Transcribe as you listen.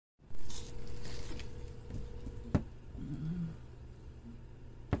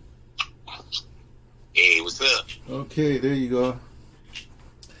Okay, there you go.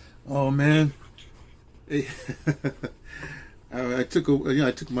 Oh man, hey, I took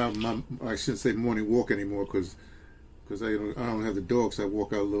I took my I shouldn't say morning walk anymore because I don't have the dog, so I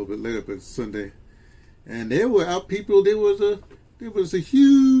walk out a little bit later. But it's Sunday, and there were out people. There was a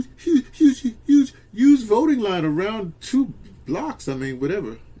huge voting line around 2 blocks. I mean,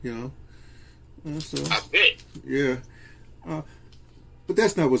 whatever, you know. So I bet. yeah. But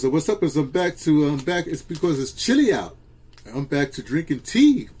that's not what's up. What's up is I'm back. It's because it's chilly out. I'm back to drinking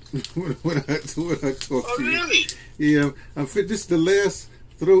tea when I talk Oh, to you. really? Yeah, I'm fit. This is the last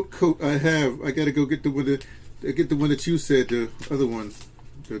throat coat I have. I got to go get the one that you said, the other one,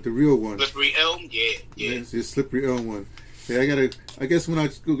 the real one. Slippery elm, yeah. It's the slippery elm one. Yeah, I guess when I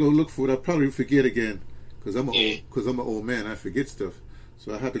go look for it, I'll probably forget again because I'm an old man. I forget stuff,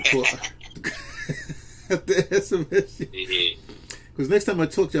 so I have to call. Have to SMS you. Yeah. Because next time I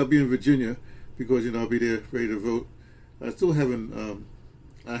talk to you, I'll be in Virginia because I'll be there ready to vote. I still haven't.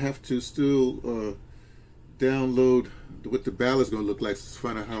 I have to still download what the ballot's going to look like to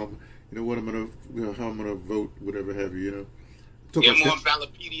find out how what I'm going to how I'm going to vote, whatever have you. I'm on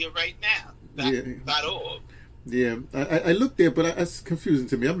Ballotpedia right now. .org. Yeah, I looked there, but that's confusing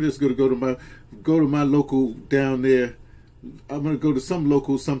to me. I'm just going to go to my local down there. I'm going to go to some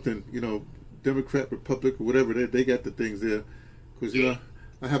local something, Democrat, Republic, or whatever. They got the things there. Because,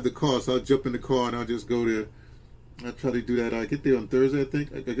 I have the car, so I'll jump in the car and I'll just go there. I'll try to do that. I get there on Thursday, I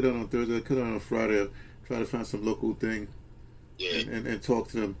think. I get out on Thursday. I cut out on Friday. I'll try to find some local thing and talk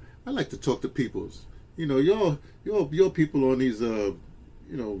to them. I like to talk to peoples. Your people on these,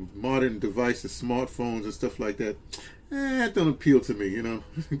 modern devices, smartphones and stuff like that. That don't appeal to me,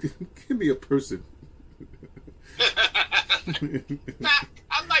 Give me a person. I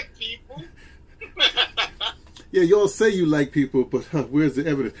like people. Yeah, y'all say you like people, but where's the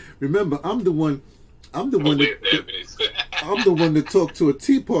evidence? Remember, I'm the one that talked to a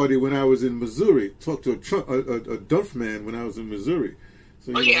Tea Party when I was in Missouri. Talked to a Duff man when I was in Missouri.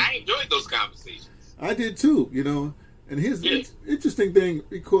 So, I enjoyed those conversations. I did too, And here's the interesting thing,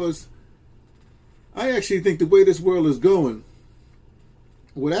 because I actually think the way this world is going,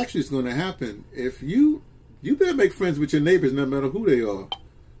 what actually is going to happen, if you better make friends with your neighbors no matter who they are,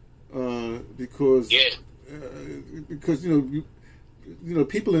 because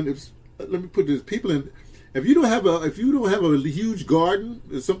people in, let me put this, people in, if you don't have a huge garden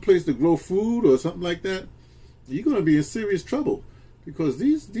or some place to grow food or something like that, you're going to be in serious trouble, because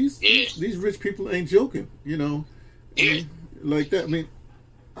these rich people ain't joking, like that. I mean,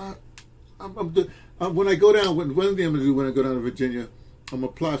 when I go down, one thing I'm going to do when I go down to Virginia, I'm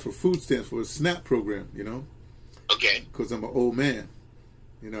going to apply for food stamps for a SNAP program, Okay. Because I'm an old man,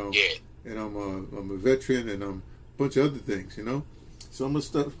 and I'm a veteran, and I'm a bunch of other things, So I'm gonna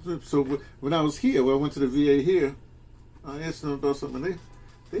start. So when I was here, when I went to the VA here, I asked them about something. And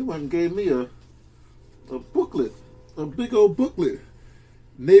they went and gave me a booklet, a big old booklet,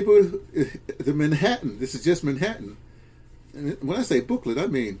 the Manhattan. This is just Manhattan. And when I say booklet, I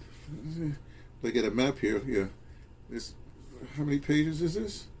mean, look at a map here. Yeah, this. How many pages is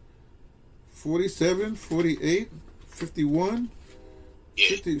this? 47, 48, 51,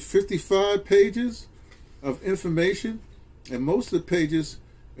 50, 55 pages of information. And most of the pages,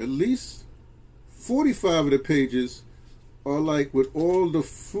 at least 45 of the pages, are like with all the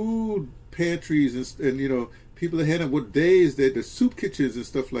food pantries and people that had what days the soup kitchens and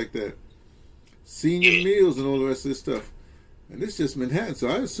stuff like that, senior meals and all the rest of this stuff. And it's just Manhattan, so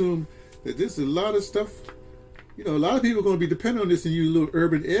I assume that there's a lot of stuff. A lot of people are going to be dependent on this in your little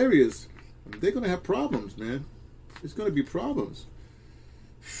urban areas. They're going to have problems, man. It's going to be problems.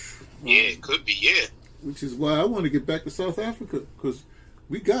 Yeah, it could be, yeah. Which is why I want to get back to South Africa, because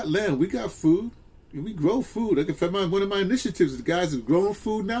we got land, we got food, and we grow food. Like, in fact, one of my initiatives, the guys are growing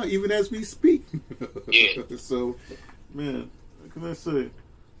food now, even as we speak. Yeah. So, man, what can I say?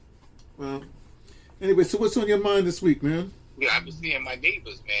 Well, anyway, so what's on your mind this week, man? Yeah, I've been seeing my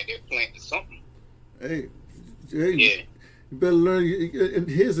neighbors, man. They're planting something. Hey, you better learn. And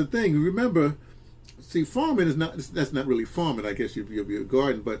here's the thing. Remember, see, farming that's not really farming. I guess you'll be a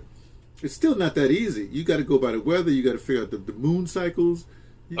garden, but it's still not that easy. You got to go by the weather. You got to figure out the moon cycles.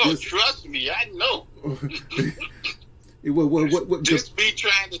 Trust me, I know. What, just me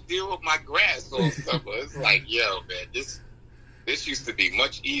trying to deal with my grass all summer. It's like, yo, man, this used to be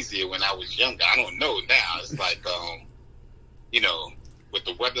much easier when I was younger. I don't know now. It's like, with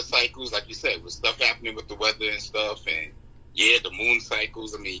the weather cycles, like you said, with stuff happening with the weather and stuff, and the moon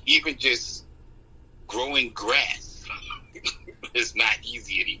cycles. I mean, even just growing grass is not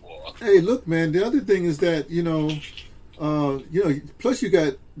easy anymore. Hey, look, man. The other thing is that plus you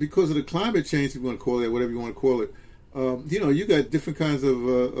got, because of the climate change, if you want to call it, whatever you want to call it, You got different kinds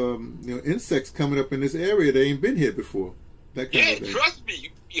of insects coming up in this area that ain't been here before. That kind of thing. Trust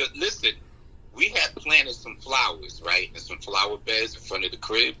me. Listen, we had planted some flowers, right, and some flower beds in front of the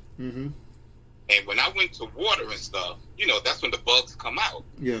crib. Mm-hmm. And when I went to water and stuff, that's when the bugs come out.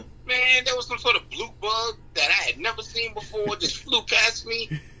 Yeah. Man, there was some sort of blue bug that I had never seen before. Just flew past me.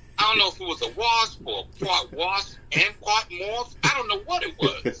 I don't know if it was a wasp or part wasp and part moth. I don't know what it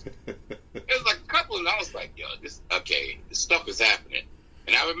was. It was like a couple, and I was like, yo, this stuff is happening.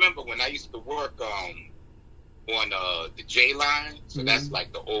 And I remember when I used to work on the J line, so mm-hmm. that's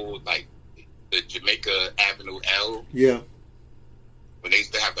like the old, like the Jamaica Avenue L. Yeah. When they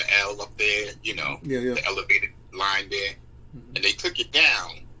used to have the L up there, the elevated line there. Mm-hmm. And they took it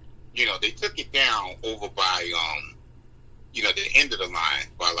down. They took it down over by the end of the line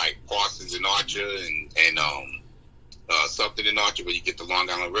by like Parsons and Archer and something in Archer where you get the Long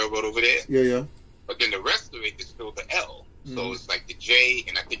Island Railroad over there. Yeah, yeah. But then the rest of it is still the L. Mm-hmm. So it's like the J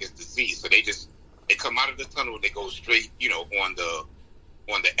and I think it's the Z. So they come out of the tunnel and they go straight,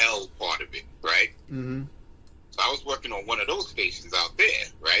 on the L part of it, right? Mm-hmm. So I was working on one of those stations out there,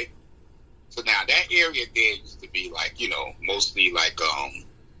 right? So now that area there used to be like, mostly like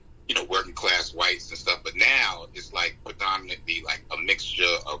working class whites and stuff, but now it's like predominantly like a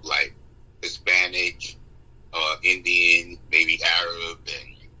mixture of like Hispanic, Indian, maybe Arab,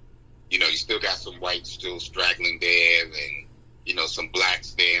 and you still got some whites still straggling there, and some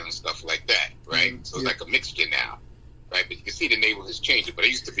blacks there and stuff like that, right? Mm-hmm. So it's like a mixture now, right? But you can see the neighborhood's changing, but it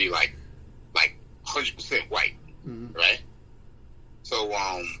used to be like 100% white, mm-hmm. right? So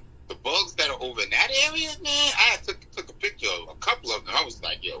the bugs that are over in that area, man, I took a picture of a couple of them. I was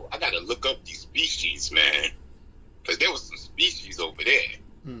like, yo, I gotta look up these species, man, because there was some species over there.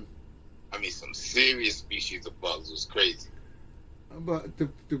 Mm. I mean, some serious species of bugs. It was crazy. But the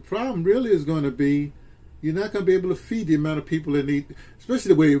problem really is going to be you're not going to be able to feed the amount of people that need, especially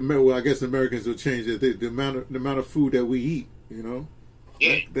the way, well, I guess Americans will change it, the amount of food that we eat,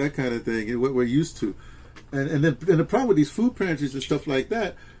 Yeah. That kind of thing, and what we're used to. And the problem with these food pantries and stuff like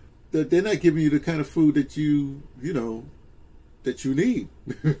that they're not giving you the kind of food that you need.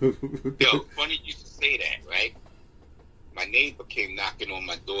 Yo, funny you should say that, right? My neighbor came knocking on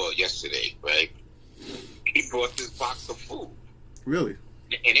my door yesterday, right? He brought this box of food. Really?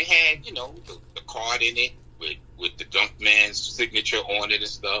 And it had, the card in it with the junk man's signature on it and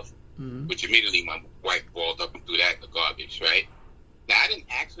stuff, mm-hmm. which immediately my wife balled up and threw that in the garbage, right? Now, I didn't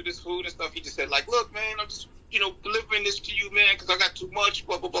ask for this food and stuff. He just said, like, look, man, I'm just, delivering this to you, man, because I got too much,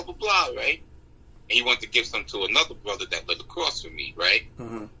 blah, blah, blah, blah, blah, right? And he wanted to give some to another brother that lived across from me, right?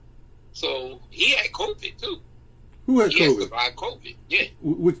 Uh-huh. So he had COVID, too. Who had COVID? He had survived COVID, yeah.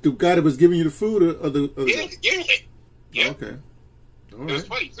 Which, the guy that was giving you the food or the Yeah. Oh, okay. All right. It was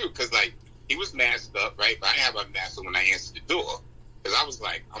funny, too, because, like, he was masked up, right? But I didn't have a mask on when I answered the door. Because I was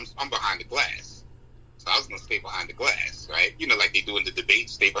like, I'm behind the glass. So I was going to stay behind the glass, right? Like they do in the debate,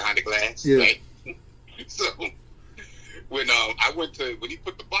 stay behind the glass, yeah. right? So when when he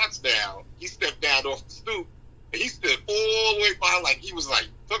put the box down, he stepped down off the stoop, and he stood all the way behind, like he was like,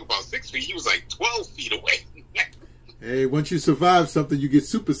 talk about 6 feet, he was like 12 feet away. Hey, once you survive something, you get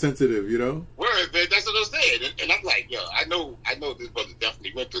super sensitive, Word, man, that's what I'm saying. And I'm like, yo, I know this brother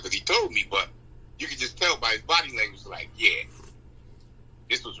definitely went through because he told me, but you could just tell by his body language, like, yeah,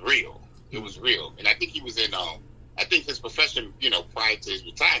 this was real. It was real. And I think he was in, I think his profession, prior to his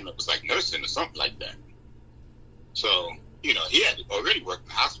retirement was like nursing or something like that. So, he had already worked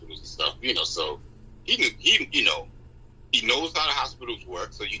in hospitals and stuff, so he knows how the hospitals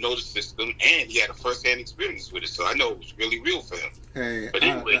work, so the system, and he had a first-hand experience with it, so I know it was really real for him. Hey, but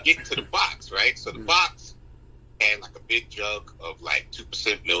anyway, getting to the box, right? So the box had like a big jug of like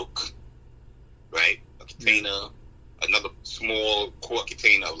 2% milk, right? A container, another small quart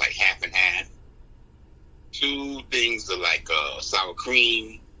container of like half and half, 2 things of like sour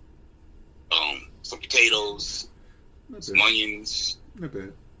cream, some potatoes, some onions,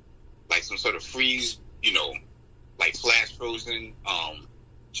 like some sort of freeze, like flash frozen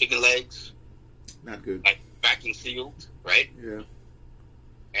chicken legs. Not good. Like vacuum sealed, right? Yeah.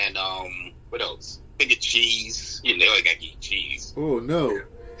 And what else? Think of cheese. They always gotta eat cheese. Oh no.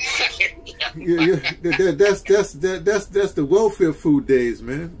 That's the welfare food days,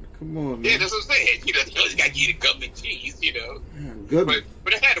 man. Come on, man. Yeah, that's what I'm saying. You gotta eat a government cheese, Yeah, but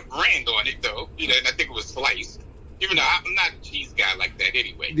it had a brand on it though, and I think it was sliced. Even though I'm not a cheese guy like that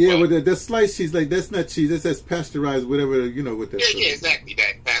anyway. Yeah, but the sliced cheese, like that's not cheese. That's pasteurized, whatever, with that. Yeah, exactly.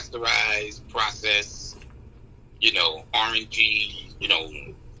 That pasteurized, processed, orangey,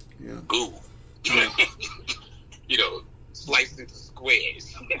 goo. Sliced into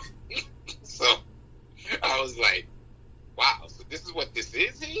squares. So I was like, this is what this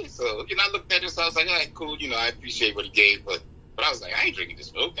is here. So, you know, I looked at it, so I was like, all right, cool. You know, I appreciate what he gave, but I was like, I ain't drinking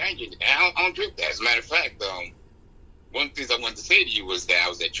this milk. I ain't drinking that. I don't drink that. As a matter of fact, one of the things I wanted to say to you was that I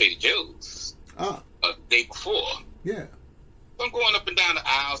was at Trader Joe's the day before. Yeah. So I'm going up and down the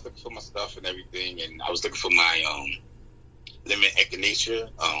aisles looking for my stuff and everything, and I was looking for my lemon echinacea.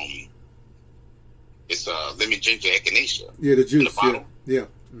 It's lemon ginger echinacea. Yeah, the juice. In the bottle. Yeah.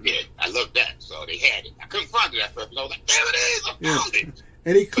 Mm-hmm. Yeah, I love that. So they had it. I couldn't find it at first, but I was like, there it is. I found it.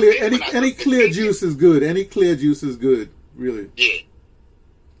 Any clear juice is good. Any clear juice is good, really. Yeah.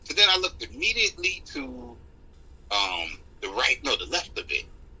 So then I looked immediately to the left of it,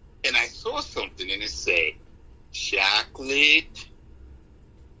 and I saw something, and it said chocolate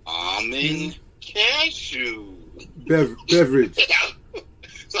almond cashew beverage.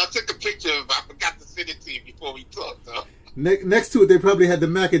 So I took a picture of it. I forgot to send it to you before we talked. So. Next to it, they probably had the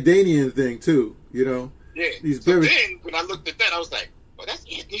macadamia thing too. You know. Yeah. These so then when I looked at that, I was like, "Oh, that's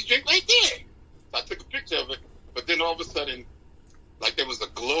Anthony's drink right there." So I took a picture of it, but then all of a sudden, like there was a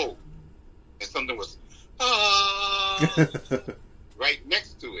glow, and something was right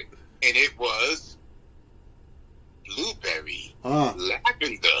next to it, and it was blueberry,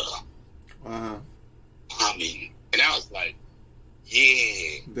 lavender, almond, and I was like,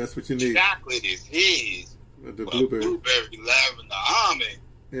 "Yeah, that's what you need." Chocolate is his. The blueberry, lavender, almond.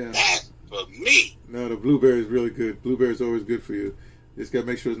 Yeah, that's for me. No, the blueberry is really good. Blueberry is always good for you. You just gotta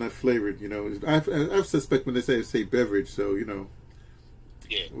make sure it's not flavored. You know, I suspect when they say beverage, so you know.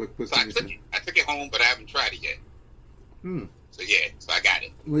 Yeah. What so I took it home, but I haven't tried it yet. So yeah, so I got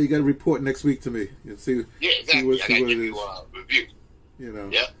it. Well, you got to report next week to me and see. Yeah, exactly. See what it is. Review. You know.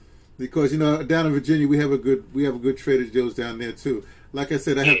 Yeah. Because you know, down in Virginia, we have a good Trader Joe's down there too. Like I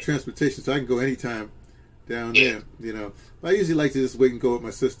said, I have transportation, so I can go anytime down there. You know, but I usually like to just wait and go with my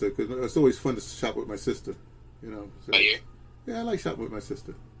sister because it's always fun to shop with my sister. You know. So, yeah, I like shopping with my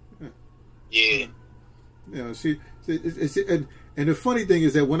sister. Yeah. You know, and the funny thing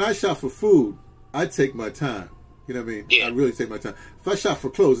is that when I shop for food, I take my time. You know what I mean? Yeah. I really take my time. If I shop for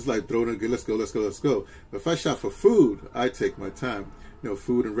clothes, it's like throw it in, let's go. But if I shop for food, I take my time. You know,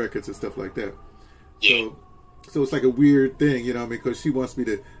 food and records and stuff like that. Yeah. So it's like a weird thing, you know what I mean? Because she wants me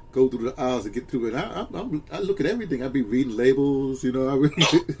to go through the aisles and get through it. I look at everything. I be reading labels, you know.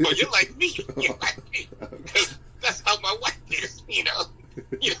 Well, you're like me. You're like me. That's how my wife is, you know.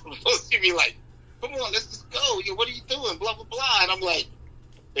 You know, she be like, come on, let's just go. What are you doing? Blah, blah, blah. And I'm like,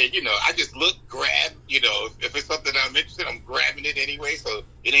 hey, you know, I just look, grab, you know, if it's something I'm interested in, I'm grabbing it anyway. So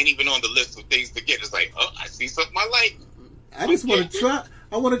it ain't even on the list of things to get. It's like, oh, I see something I like. I just want to try.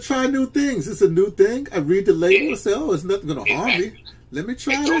 I want to try new things. It's a new thing. I read the label and say, oh, it's nothing going to harm me. Let me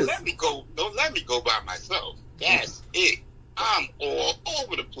try this. Don't let me go by myself. That's it. I'm all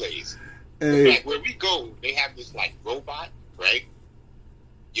over the place. Hey. In fact, where we go, they have this like robot, right?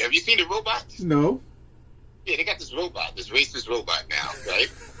 Have you seen the robots? No. Yeah, they got this robot, this racist robot now,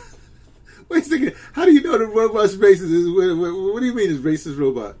 right? Wait a second. How do you know the robot's racist? What do you mean it's racist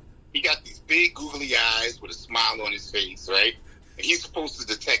robot? He got these big googly eyes with a smile on his face, right? And he's supposed to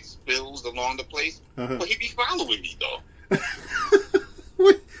detect spills along the place. But he be following me, though.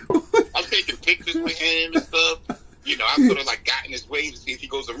 I'm taking pictures with him and stuff. You know, I sort of like got in his way to see if he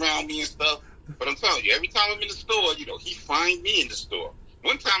goes around me and stuff. But I'm telling you, every time I'm in the store, you know, he find me in the store.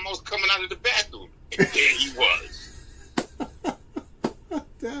 One time I was coming out of the bathroom, and there he was.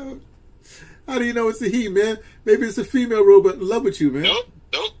 Damn. How do you know it's a he, man? Maybe it's a female robot in love with you, man. Nope.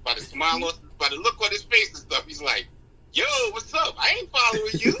 By the smile, by the look on his face and stuff, he's like, yo, what's up? I ain't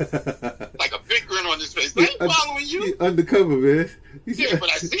following you. Like a big grin on his face. I ain't following you. He undercover, man. Yeah, but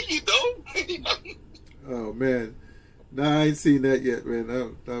I see you, though. Oh, man. Nah, I ain't seen that yet,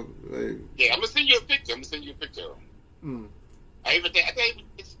 man. Yeah, I'm going to send you a picture. I even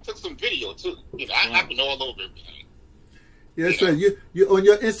took some video, too. You know, I've been all over everything. Yeah, that's right. You on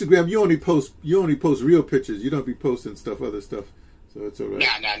your Instagram, you only post real pictures. You don't be posting other stuff. So it's all right.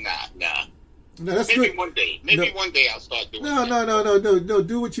 Nah. No, that's maybe good. One day. Maybe one day I'll start doing that. No.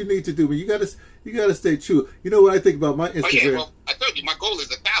 Do what you need to do, but you gotta stay true. You know what I think about my Instagram? Oh, yeah, well, I told you my goal is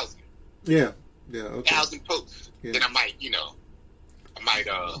 1,000. Yeah. Okay. 1,000 posts. Yeah. Then I might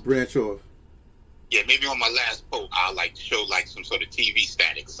branch off. Yeah, maybe on my last post I'll like show like some sort of TV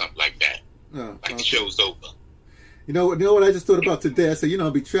static or something like that. The show's over. You know what I just thought about today? I said,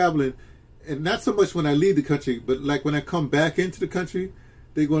 I'll be traveling, and not so much when I leave the country, but like when I come back into the country,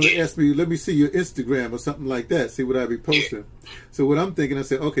 they're going to ask me, let me see your Instagram or something like that, see what I be posting. So what I'm thinking, I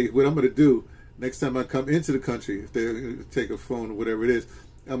said, okay, what I'm going to do next time I come into the country, if they take a phone or whatever it is,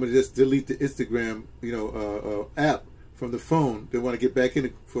 I'm going to just delete the Instagram, app from the phone. Then when I get back in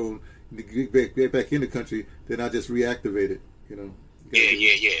the phone, get back in the country, then I'll just reactivate it. You know.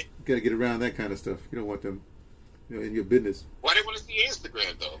 Yeah. Got to get around that kind of stuff. You don't want them, you know, in your business. Why they want to see your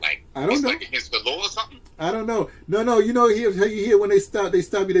Instagram though? Like, I don't know. Like against the law or something? I don't know. No. You know, you hear when they stop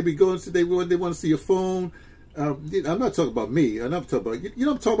you. They be going to they want to see your phone. I'm not talking about me. I'm not talking about you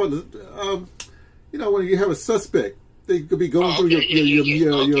know. I'm talking about you know, when you have a suspect, they could be going through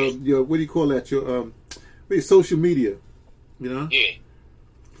your what do you call that? Your social media. You know. Yeah.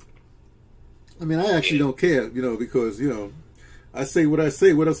 I mean, I actually don't care, you know, because, you know, I say what I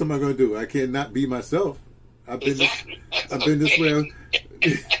say. What else am I going to do? I can't not be myself. I've been this way.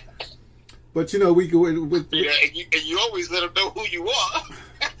 But, you know, we go with and you always let them know who you are.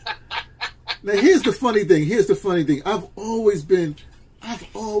 Now, here's the funny thing. I've always,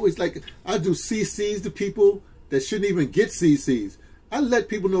 like, I do CCs to people that shouldn't even get CCs. I let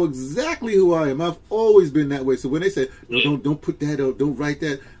people know exactly who I am. I've always been that way. So when they say, no, don't put that up, don't write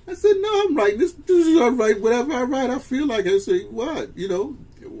that, I said, no, I'm writing this. I write whatever I write. I feel like I say, what? You know,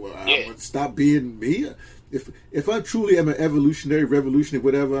 I'm going to stop being me. If I truly am an evolutionary, revolutionary,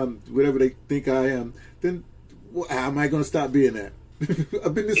 whatever they think I am, then how am I going to stop being that?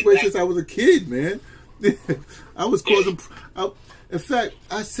 I've been this way since I was a kid, man. I was causing. In fact,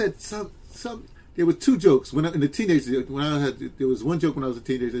 I said some. There were two jokes when in the teenager. There was one joke when I was a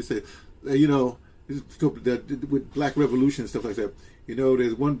teenager. They said, you know, with Black Revolution and stuff like that. You know,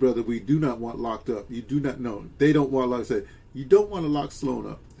 there's one brother we do not want locked up. You do not know. They don't want locked up. You don't want to lock Sloan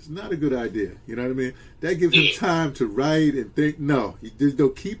up. It's not a good idea. You know what I mean? That gives him time to write and think. No, you just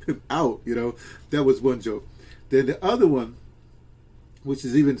don't keep him out. You know, that was one joke. Then the other one, which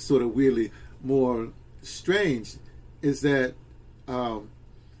is even sort of weirdly more strange, is that I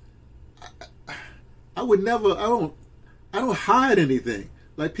would never. I don't hide anything.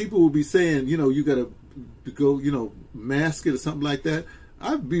 Like people will be saying, you know, you got to go, you know, mask it or something like that.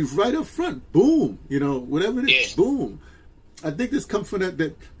 I'd be right up front. Boom. You know, whatever it is. Boom. I think this comes from that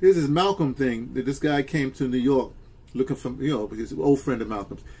there's this Malcolm thing that this guy came to New York looking for, you know, he's an old friend of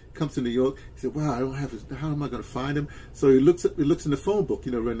Malcolm's. Comes to New York. He said, "Wow, I don't have his. How am I going to find him?" So he looks in the phone book.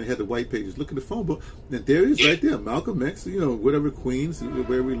 You know, when they had the white pages. Look in the phone book, and there he is, right there, Malcolm X. You know, whatever Queens,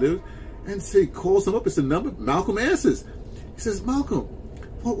 wherever he lives, and so he calls him up. It's a number. Malcolm answers. He says, "Malcolm,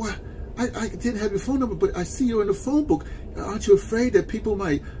 what? I didn't have your phone number, but I see you in the phone book. Aren't you afraid that people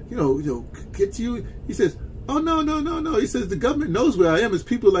might, you know, get to you?" He says, "Oh, no. He says, "The government knows where I am. It's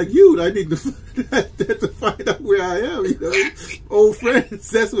people like you that I need to find out where I am, you know, old friends."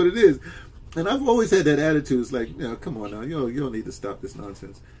 That's what it is. And I've always had that attitude. It's like, you know, come on now. You don't need to stop this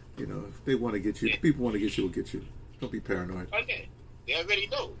nonsense. You know, if they want to get you, if people want to get you, will get you. Don't be paranoid. Okay. They already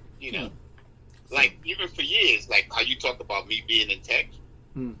know, you know. Like, even for years, like how you talk about me being in tech.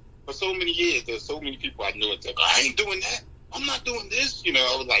 For so many years, there's so many people I knew in tech. I ain't doing that. I'm not doing this. You know,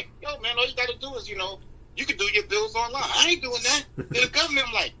 I was like, yo, man, all you got to do is, you know, you can do your bills online. I ain't doing that. The government,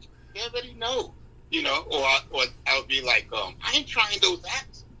 I'm like, they already know, you know. Or I would be like, I ain't trying those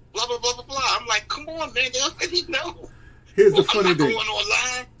apps. Blah blah blah blah blah. I'm like, come on, man, they already know. Here's the funny thing. I'm not going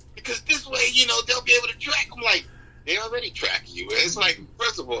online because this way, you know, they'll be able to track. I'm like, they already track you. It's like,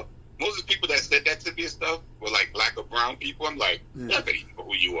 first of all, most of the people that said that to me and stuff were like black or brown people. I'm like, they already know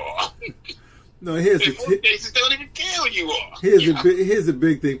who you are. No, here's in most cases, they don't even care who you are. Here's a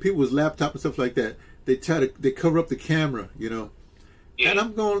big thing. People with laptop and stuff like that. They cover up the camera, you know. And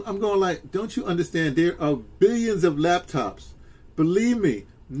I'm going like, don't you understand? There are billions of laptops. Believe me,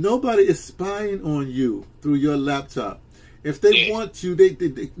 nobody is spying on you through your laptop. If they want you, they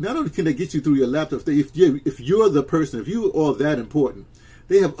not only can they get you through your laptop. If you're the person, if you are that important,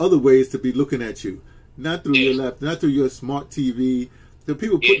 they have other ways to be looking at you, not through your laptop, not through your smart TV. The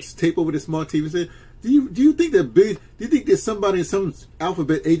people put tape over the smart TV and say, Do you think there's somebody in some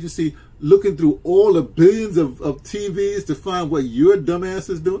alphabet agency looking through all the billions of TVs to find what your dumbass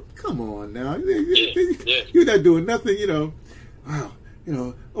is doing? Come on now, you're not doing nothing, you know. Wow, you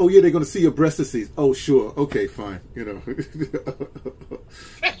know. Oh yeah, they're gonna see your breast disease. Oh sure, okay, fine, you know.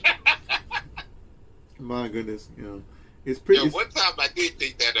 My goodness, you know, it's pretty. One time I did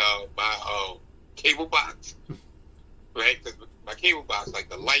think that my cable box, right? Because my cable box, like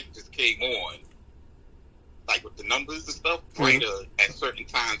the light just came on. Like with the numbers and stuff, brighter at certain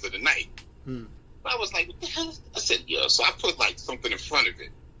times of the night. But I was like, what the hell? I said, yeah. So I put like something in front of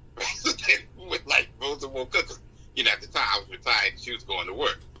it. Right? So then with like Rosa woke up, because, you know, at the time I was retired, she was going to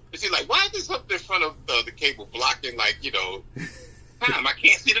work. And she's like, why is there something in front of the cable blocking, like, you know, time? I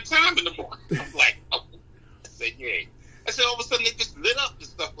can't see the time in the morning. I'm like, oh. I said, yeah. I said, all of a sudden it just lit up and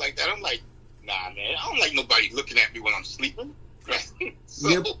stuff like that. I'm like, nah, man, I don't like nobody looking at me when I'm sleeping. Right? So,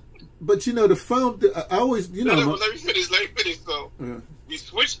 yep. But you know, the phone, I always, you know. Let me finish. So we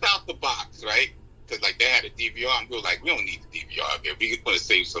switched out the box, right? because like they had a DVR, and we were like, we don't need the DVR here. We're going to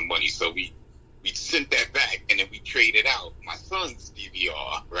save some money, so we sent that back, and then we traded out my son's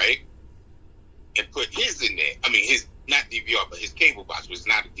DVR, right, and put his in there. I mean, his not DVR, but his cable box was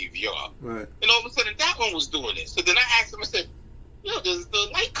not a DVR. Right. And all of a sudden, that one was doing it. So then I asked him, I said, yo, does the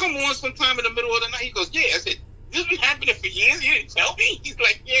light come on sometime in the middle of the night? He goes, yeah. I said, this has been happening for years? You didn't tell me? He's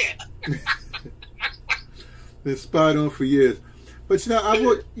like, yeah. Been spied on for years. But I'm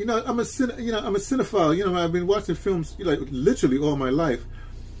a cinephile. I've been watching films like literally all my life.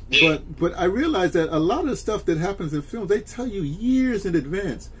 Yeah. But I realize that a lot of the stuff that happens in films, they tell you years in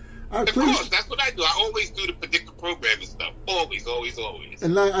advance. Of course, that's what I do. I always do the predictive programming stuff. Always.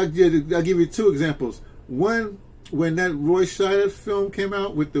 And I'll give you two examples. One, when that Roy Scheider film came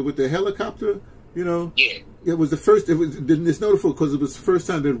out with the helicopter, yeah, it was the first. It's notable because it was the first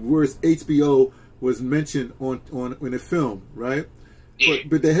time that word HBO was mentioned in a film, right? Yeah.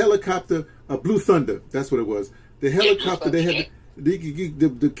 But the helicopter, Blue Thunder, that's what it was. The helicopter, they had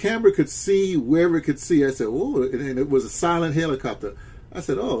the camera could see wherever it could see. I said, oh, and it was a silent helicopter. I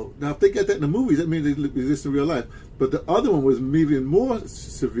said, oh, now if they get that in the movies, that means they exist in real life. But the other one was even more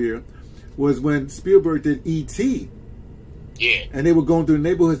severe, was when Spielberg did E.T. Yeah. And they were going through the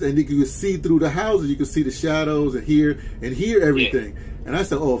neighborhoods, and you could see through the houses, you could see the shadows and hear everything. Yeah. And I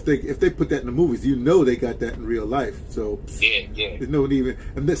said, oh, if they put that in the movies, they got that in real life. So yeah. There's no even.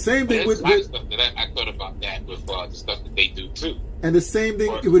 And the same thing with stuff that I thought about that with the stuff that they do too. And the same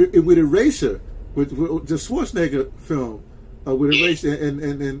thing with Erasure, with the Schwarzenegger film. With Erasure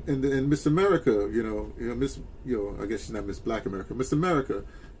and Miss America, I guess she's not Miss Black America, Miss America,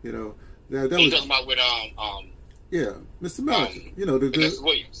 that was talking about with yeah, Miss America, the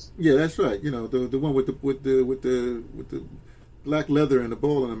Williams. Yeah, that's right. The one with the black leather and the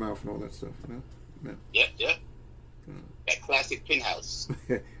ball in the mouth and all that stuff. Yeah. That classic Penthouse.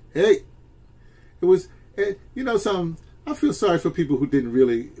 Hey, it was I feel sorry for people who didn't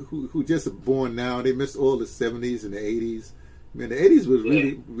really who just are born now. They missed all the 70s and the 80s. Man, the 80s was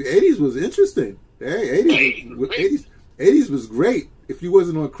the 80s was interesting. Hey, 80s was great. If you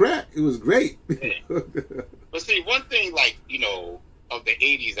wasn't on crack, it was great. Yeah. But see, one thing of the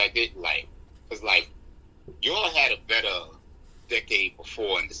 80s I didn't like was you all had a better decade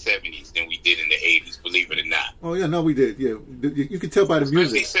before in the 70s than we did in the 80s. Believe it or not. Oh yeah, no, we did. Yeah, you could tell by the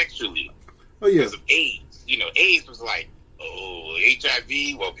music. Especially sexually. Oh yeah. Because of AIDS. AIDS was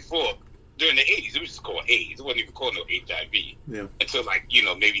HIV. Well, before. During the 80s, it was just called AIDS. It wasn't even called no HIV. Yeah. Until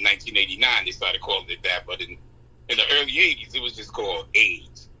maybe 1989, they started calling it that. But in the early 80s, it was just called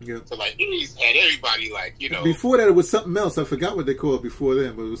AIDS. Yeah. So AIDS had everybody Before that, it was something else. I forgot what they called it before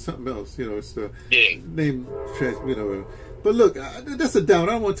then, but it was something else. It's the name. But look, that's a down.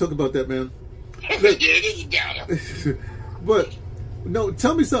 I don't want to talk about that, man. Look, yeah, it is a downer. But no,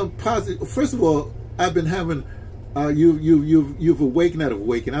 tell me something positive. First of all, I've been having. You've awakened, not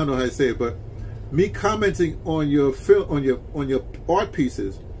awakened. I don't know how to say it, but me commenting on your film, on your art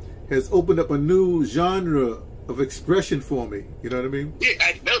pieces, has opened up a new genre of expression for me. You know what I mean? Yeah,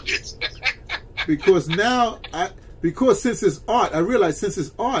 I know this. Because now, since it's art, I realize since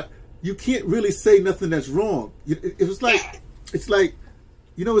it's art, you can't really say nothing that's wrong. It's like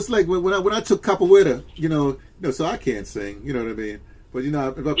when I took capoeira, so I can't sing. You know what I mean? But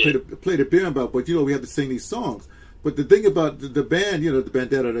I play the berimbau, but we have to sing these songs. But the thing about the band, the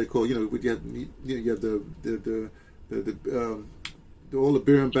bandera they call, you have all the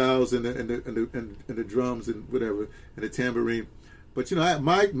berimbaus and the drums and whatever and the tambourine. But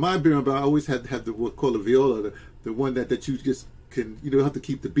my berimbau I always had the what's called a viola, the one that you just can you don't have to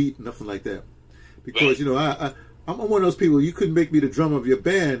keep the beat, nothing like that. Because I'm one of those people, you couldn't make me the drummer of your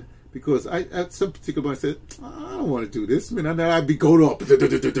band. Because at some particular point I said, I don't want to do this. I mean, I'd be going up,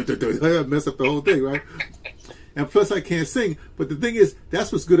 I'd mess up the whole thing, right? And plus, I can't sing. But the thing is,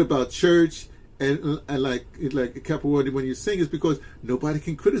 that's what's good about church and like capoeira when you sing is because nobody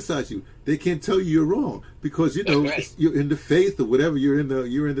can criticize you. They can't tell you you're wrong because right. You're in the faith or whatever. You're in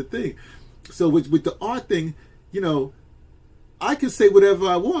the thing. So with the art thing, I can say whatever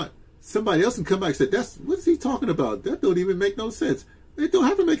I want. Somebody else can come back and say, what's he talking about? That don't even make no sense. It don't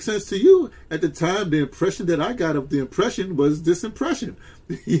have to make sense to you. At the time, the impression that I got of the impression was this impression.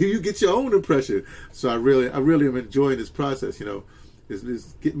 You get your own impression. So I really am enjoying this process.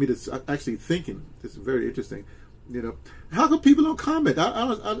 It's getting me to actually thinking. It's very interesting. How come people don't comment? I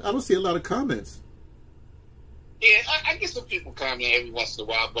don't see a lot of comments. Yeah, I get some people comment every once in a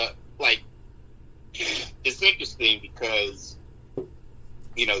while, but it's interesting because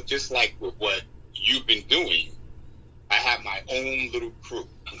just like with what you've been doing. I have my own little crew,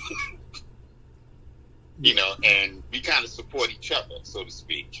 and we kind of support each other, so to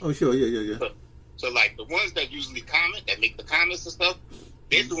speak. Oh, sure, yeah. So, like, the ones that usually comment, that make the comments and stuff,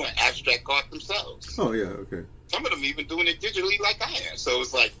 they're doing abstract art themselves. Oh, yeah, okay. Some of them even doing it digitally like I am. So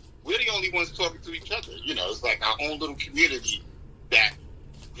it's like, we're the only ones talking to each other. You know, it's like our own little community that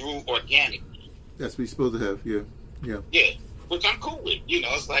grew organically. That's what you're supposed to have, yeah. Yeah. Yeah, which I'm cool with. You know,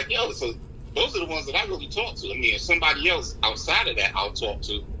 it's like, yo, so those are the ones that I really talk to. I mean, if somebody else outside of that I'll talk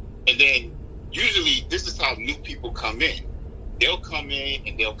to. And then usually this is how new people come in. They'll come in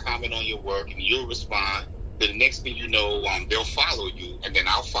and they'll comment on your work and you'll respond. The next thing you know, they'll follow you and then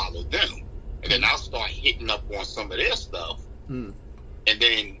I'll follow them. And then I'll start hitting up on some of their stuff. And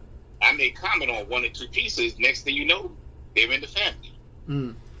then I may comment on 1 or 2 pieces. Next thing you know, they're in the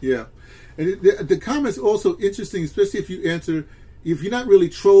family. Yeah. And the comments also interesting, especially if you answer, if you're not really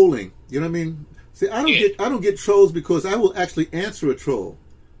trolling. You know what I mean? See, I don't get trolls because I will actually answer a troll.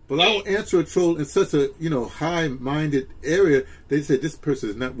 But I will answer a troll in such a, you know, high-minded area. They say this person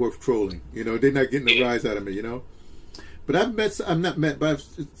is not worth trolling. You know, they're not getting a rise out of me. You know, but I'm not met. But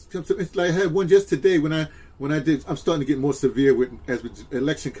it's like I had one just today when I did. I'm starting to get more severe as the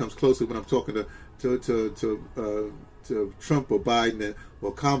election comes closer. When I'm talking to Trump or Biden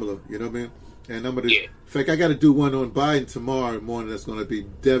or Kamala. You know what I mean? And I'm gonna. In fact, I got to do one on Biden tomorrow morning. That's going to be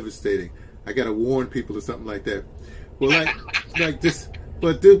devastating. I got to warn people or something like that. Well, like this.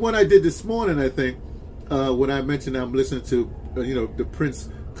 But the one I did this morning, I think, when I mentioned I'm listening to, you know, the Prince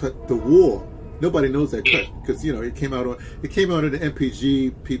cut The War. Nobody knows that cut because, you know, it came out on the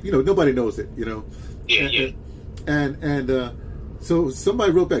MPG. People, you know, nobody knows it. You know, and so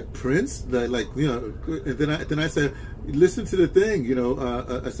somebody wrote back Prince, like you know, and then I said, listen to the thing. You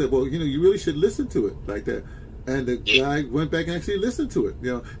know, I said, well, you know, you really should listen to it like that. And the guy went back and actually listened to it.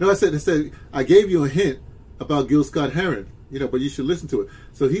 You know, no, I said I gave you a hint about Gil Scott-Heron. You know, but you should listen to it.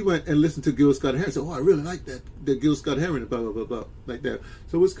 So he went and listened to Gil Scott-Heron. Said, "Oh, I really like that, the Gil Scott-Heron, blah blah blah blah, like that."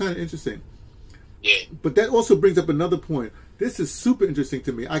 So it was kind of interesting. Yeah. But that also brings up another point. This is super interesting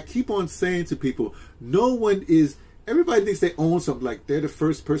to me. I keep on saying to people, no one is. Everybody thinks they own something. Like they're the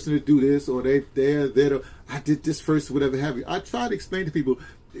first person to do this, or I did this first, whatever have you. I try to explain to people,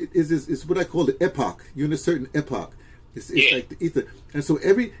 it's what I call the epoch. You're in a certain epoch. It's like the ether, and so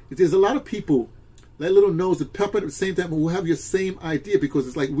there's a lot of people. That little nose to pepper at the same time will have your same idea because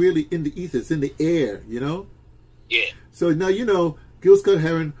it's like really in the ether, it's in the air, you know? Yeah. So now, you know, Gil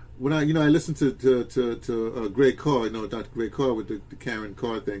Scott-Heron, when I listened to Greg Carr, you know, Dr. Greg Carr with the Karen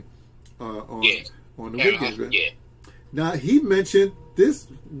Carr thing on the weekend, right? Yeah. Now, he mentioned this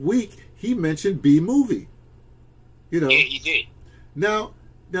week, B-Movie. You know? Yeah, he did. Now,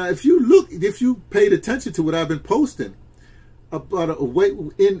 if you paid attention to what I've been posting, about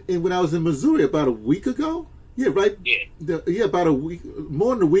when I was in Missouri about a week ago. Yeah, right. Yeah. About a week,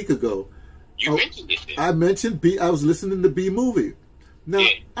 more than a week ago. You mentioned it. I mentioned I was listening to B-Movie. Now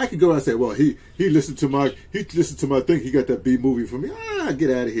I could go out and say, well, he listened to my thing. He got that B-Movie from me.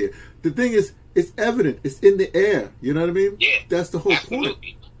 Get out of here. The thing is, it's evident. It's in the air. You know what I mean? Yeah. That's the whole point.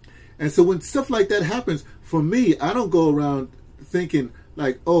 And so when stuff like that happens, for me, I don't go around thinking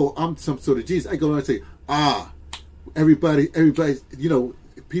like, oh, I'm some sort of genius. I go around and say, everybody, you know,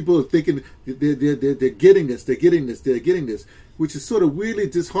 people are thinking they're getting this, which is sort of really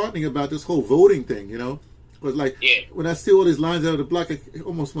disheartening about this whole voting thing, you know? Because like when I see all these lines out of the block, I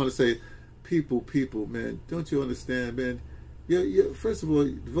almost want to say, people, man, don't you understand, man? First of all,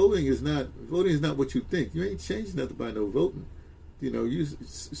 voting is not what you think. You ain't changing nothing by no voting. You know, you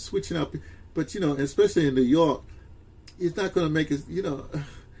switching up, but you know, especially in New York, it's not going to make us, you know.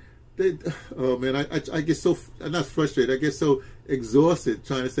 Oh man, I get so not frustrated. I get so exhausted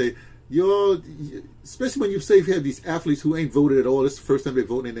trying to say, especially when you say you have these athletes who ain't voted at all. This is the first time they're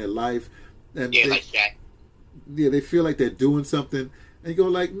voting in their life, and like that. Yeah, they feel like they're doing something, and you go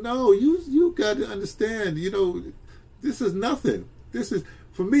like, no, you got to understand. You know, this is nothing. This is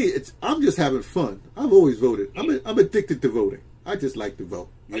for me. I'm just having fun. I've always voted. I'm addicted to voting. I just like to vote.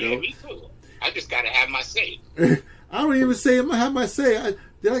 You know, me too. I just got to have my say. I don't even say I have my say.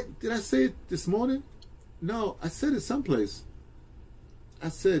 Did I say it this morning? No, I said it someplace. I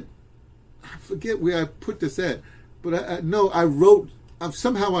said, I forget where I put this at, but I wrote.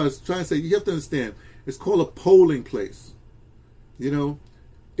 Somehow I was trying to say, you have to understand, it's called a polling place. You know,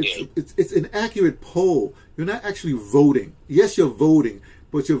 it's an accurate poll. You're not actually voting. Yes, you're voting,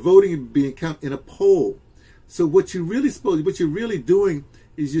 but you're voting being counted in a poll. So what you're really doing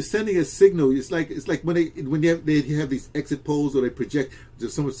is you're sending a signal. It's like when they have these exit polls or they project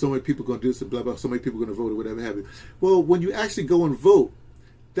just so many people going to do this and blah blah, so many people going to vote or whatever have you. Well, when you actually go and vote,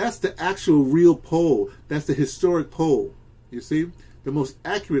 that's the actual real poll. That's the historic poll. You see, the most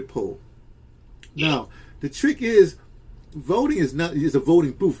accurate poll. Now, the trick is voting is a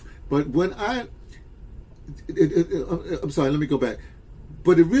voting booth. But I'm sorry, let me go back.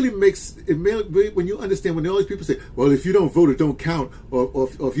 But it really makes it when you understand when all these people say, "Well, if you don't vote, it don't count," or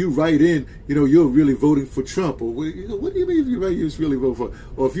if you write in, you're really voting for Trump, or what do you mean if you write, you're really voting for?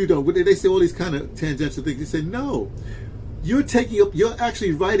 Or if you don't, they say all these kind of tangential things. They say no, you're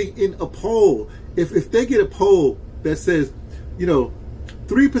actually writing in a poll. If they get a poll that says,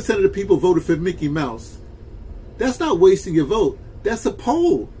 3% of the people voted for Mickey Mouse, that's not wasting your vote. That's a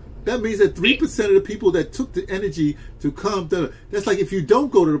poll. That means that 3% of the people that took the energy to come, that's like if you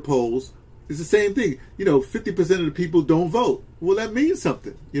don't go to the polls, it's the same thing. 50% of the people don't vote. Well, that means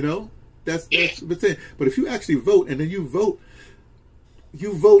something, That's what I'm saying. But if you actually vote and then you vote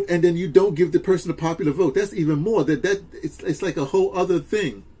and then you don't give the person a popular vote, that's even more. It's like a whole other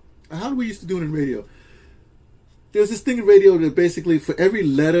thing. How do we used to do it in radio? There's this thing in radio that basically for every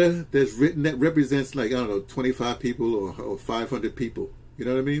letter that's written that represents 25 people or 500 people. You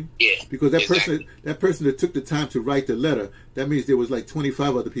know what I mean? Yeah. Because that person that took the time to write the letter, that means there was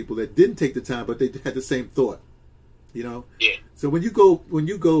 25 other people that didn't take the time, but they had the same thought. Yeah. So when you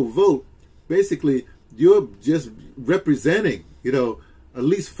go vote, basically you're just representing, at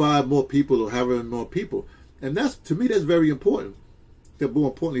least 5 more people or however more people, and to me that's very important. That more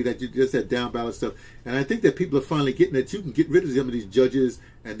importantly that you just that down ballot stuff, and I think that people are finally getting that you can get rid of some of these judges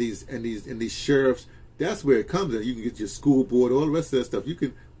and these sheriffs. That's where it comes in. You can get your school board, all the rest of that stuff. You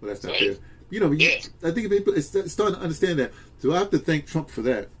can, well, that's not there. I think people are starting to understand that. So I have to thank Trump for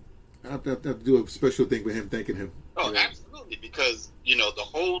that. I have to do a special thing with him, thanking him. Oh, absolutely. Because, the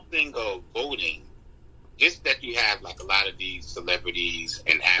whole thing of voting, just that you have a lot of these celebrities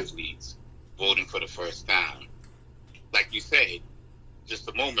and athletes voting for the first time, like you said just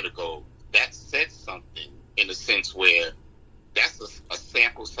a moment ago, that said something in a sense where that's a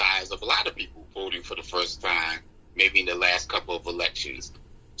sample size of a lot of people voting for the first time, maybe in the last couple of elections.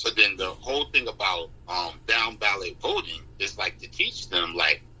 So then the whole thing about down ballot voting is to teach them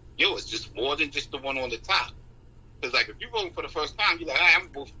it's just more than just the one on the top. Because if you're voting for the first time, you're I'm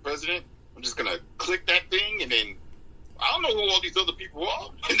going to vote for president. I'm just going to click that thing and then I don't know who all these other people are.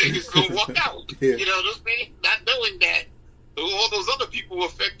 And they just going to walk out. Yeah. You know what I'm saying? Not knowing that all those other people will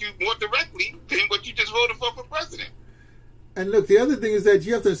affect you more directly than what you just voted for president. And look, the other thing is that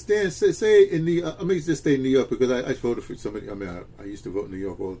you have to understand, say in the, let me just stay in New York because I voted for somebody, I used to vote in New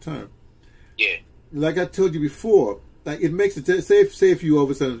York all the time. Yeah. Like I told you before, it makes it, say if you all of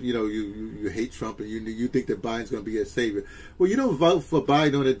a sudden, you hate Trump and you think that Biden's going to be a savior. Well, you don't vote for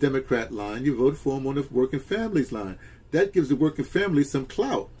Biden on the Democrat line, you vote for him on the working families line. That gives the working families some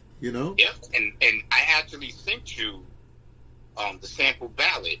clout, Yep, and I actually sent you the sample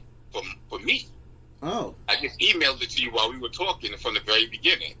ballot for me. Oh. I just emailed it to you while we were talking from the very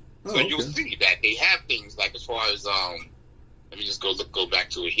beginning. So you'll see that they have things as far as let me just go back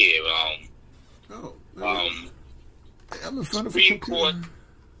to it here. I'm in front of Supreme Court,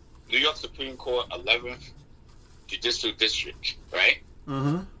 New York Supreme Court 11th Judicial District, right?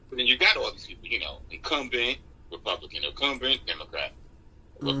 Uh-huh. And then you got all these people, incumbent, Republican, incumbent, Democrat.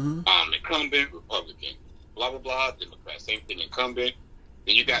 Incumbent, Republican, blah blah blah, Democrat. Same thing, incumbent.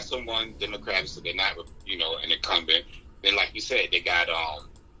 Then you got someone Democrat, so they're not, an incumbent. Then, like you said, they got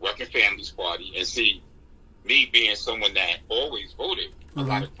Working Families Party. And see, me being someone that always voted a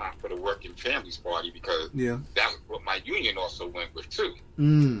lot of time for the Working Families Party because that was what my union also went with too.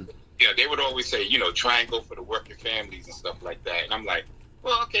 They would always say, try and go for the working families and stuff like that. And I'm like,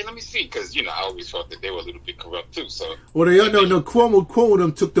 well, okay, let me see, because I always thought that they were a little bit corrupt too. So, well, they are no Cuomo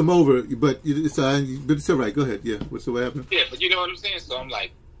them took them over, but it's all right. Go ahead. Yeah, what happened? Yeah, but you know what I'm saying. So I'm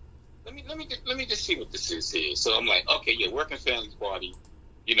like, let me just see what this is here. So I'm like, okay, Working Families Party,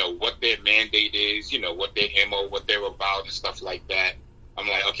 what their mandate is, what their MO, what they're about, and stuff like that. I'm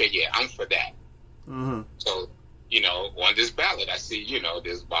like, okay, I'm for that. So, on this ballot, I see,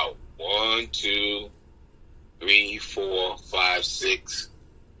 there's about 1, 2, 3, 4, 5, 6.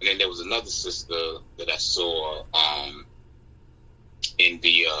 And then there was another sister that I saw in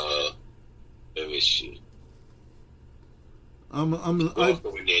the where is she? I'm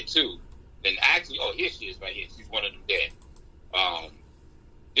also in there too. Then actually, here she is right here. She's one of them there.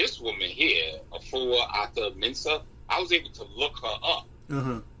 This woman here, Afua Atta Mensa, I was able to look her up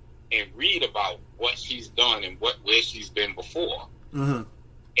and read about what she's done and where she's been before. And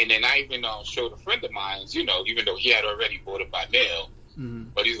then I even showed a friend of mine, even though he had already voted by mail.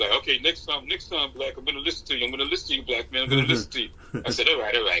 But he's like, okay, next time, Black, I'm going to listen to you. I'm going to listen to you, Black man. I'm going to listen to you. I said, all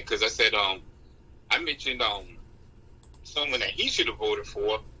right. Because I said, I mentioned someone that he should have voted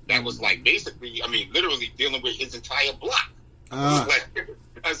for that was basically, literally dealing with his entire block. I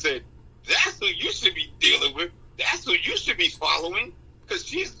said, that's who you should be dealing with. That's who you should be following. Because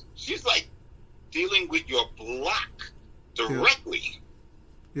she's dealing with your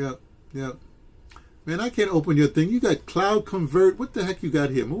Man, I can't open your thing. You got Cloud Convert. What the heck you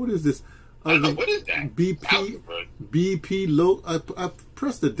got here? What is this? I don't know. What is that? BP load. I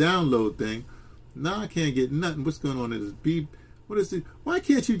pressed the download thing. Now I can't get nothing. What's going on in this B? What is it? Why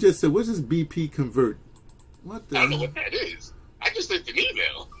can't you just say, what's this BP Convert? What the? I don't know what that is. I just sent an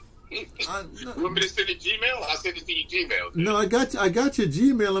email. You want me to send a Gmail? I'll send it to your Gmail. No, I got your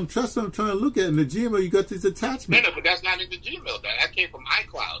Gmail. I'm trying to look at it. In the Gmail, you got these attachments. No, but that's not in the Gmail. That came from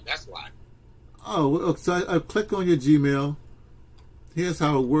iCloud. That's why. Oh, so I click on your Gmail. Here's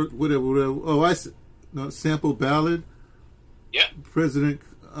how it worked. Whatever. Oh, I see. No, sample ballot. Yeah. President.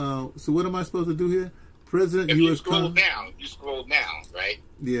 So what am I supposed to do here? President. If U.S. you scroll down, right?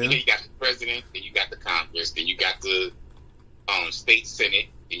 Yeah. And then you got the president, then you got the Congress, then you got the state senate,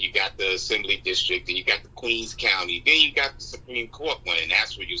 then you got the assembly district, then you got the Queens County, then you got the Supreme Court one, and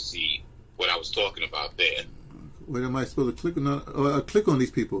that's where you see what I was talking about there. What am I supposed to click on? Oh, I click on these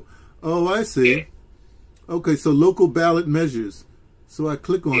people. Oh, I see. Yeah. Okay, so local ballot measures. So I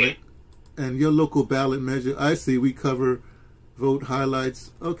click on it, and your local ballot measure. I see. We cover vote highlights.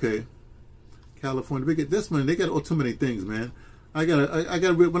 Okay. California. They get this one. They got too many things, man. I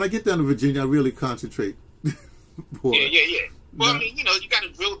gotta. When I get down to Virginia, I really concentrate. Boy. Yeah. Well, I mean, you got to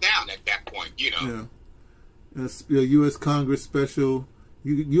drill down at that point, Yeah. U.S. Congress special.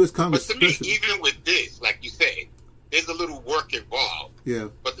 U.S. Congress special. But to me, special. even with this, like you said, there's a little work involved. Yeah.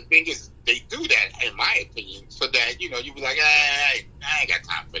 But the thing is, they do that, in my opinion, so that, you be like, I ain't got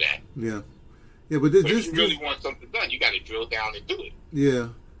time for that. Yeah. Yeah, but this if you really want something done, you got to drill down and do it. Yeah.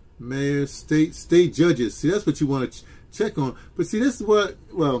 Mayor, state judges. See, that's what you want to check on. But see, this is what,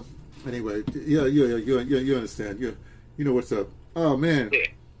 well, anyway, yeah, you understand. You know what's up. Oh, man. Yeah.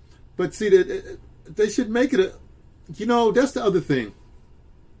 But see, they should make it that's the other thing.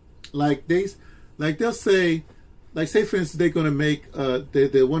 Like they'll say, like say for instance, they're going to make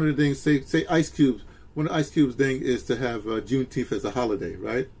they're one of the things. Say Ice Cube's. One of Ice Cube's thing is to have Juneteenth as a holiday,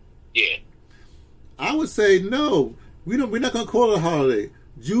 right? Yeah. I would say no. We're not going to call it a holiday.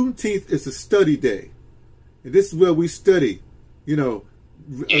 Juneteenth is a study day, and this is where we study.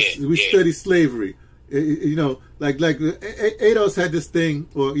 We study slavery. Like Adolf had this thing,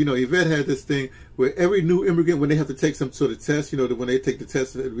 or Yvette had this thing where every new immigrant, when they have to take some sort of test, when they take the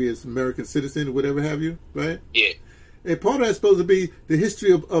test to be an American citizen or whatever have you, right? Yeah. And part of that's supposed to be the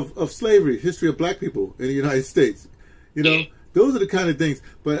history of slavery, history of black people in the United States. Those are the kind of things.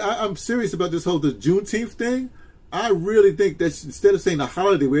 But I'm serious about this whole the Juneteenth thing. I really think that instead of saying a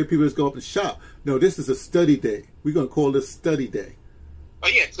holiday where people just go up and shop, no, this is a study day. We're going to call this study day. Oh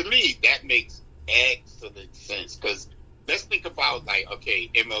yeah, to me that makes excellent sense, because let's think about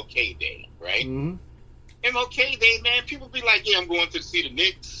MLK Day, right? Mm-hmm. MLK Day, man, people be like, yeah, I'm going to see the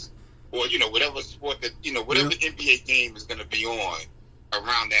Knicks, or whatever sport that whatever NBA game is going to be on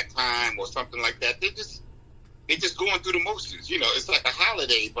around that time or something like that. They're just going through the motions. It's like a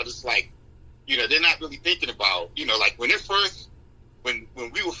holiday, but it's like they're not really thinking about like when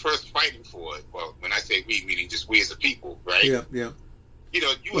we were first fighting for it. Well, when I say we, meaning just we as a people, right? Yeah. You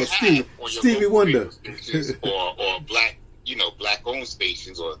have on your Stevie Wonder stations or black-owned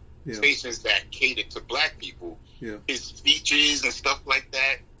stations or stations that cater to black people. Yeah. His speeches and stuff like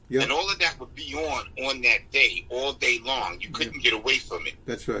that. Yep. And all of that would be on that day, all day long. You couldn't get away from it.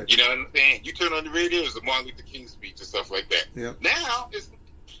 That's right. You know what I'm saying? You turn on the radio, it's the Martin Luther King speech and stuff like that. Yep. Now,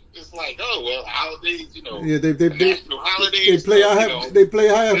 it's like, oh, well, holidays, Yeah, they national holidays. They play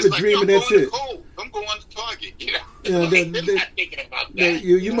I Have a Dream, and that's it. I'm going to Target, they're not thinking about that.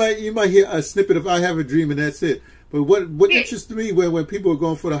 You might hear a snippet of I Have a Dream, and that's it. But what interests me when people are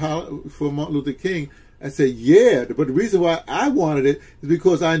going for Martin Luther King, I say, yeah, but the reason why I wanted it is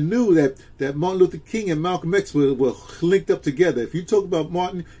because I knew that Martin Luther King and Malcolm X were linked up together. If you talk about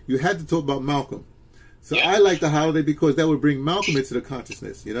Martin, you had to talk about Malcolm. So I like the holiday because that would bring Malcolm into the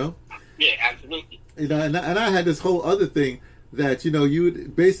consciousness, Yeah, absolutely. And I had this whole other thing that, you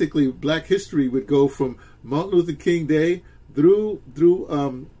would basically Black history would go from Martin Luther King Day through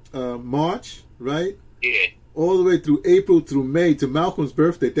March, right? Yeah. All the way through April through May to Malcolm's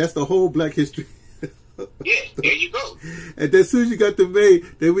birthday. That's the whole Black history. Yeah, there you go. And then as soon as you got to May,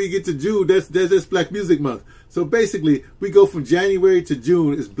 then we get to June, that's Black Music Month. So basically, we go from January to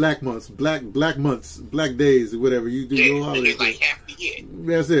June is Black months, black months, Black days, or whatever. You do your holidays. It's like half the year.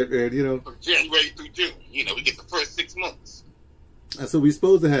 That's it, man, From January through June, we get the first 6 months. That's what we're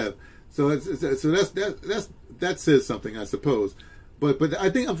supposed to have. So that says something, I suppose. But I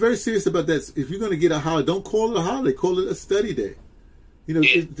think I'm very serious about that. If you're going to get a holiday, don't call it a holiday, call it a study day.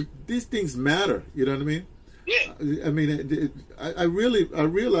 These things matter. You know what I mean? Yeah. I mean, I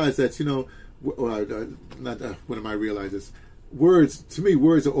realize that. When am I realize this? words, to me,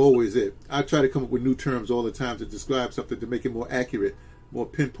 words are always it. I try to come up with new terms all the time to describe something to make it more accurate, more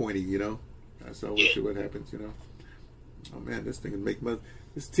pinpointy, you know. That's always what happens, you know. Oh man, this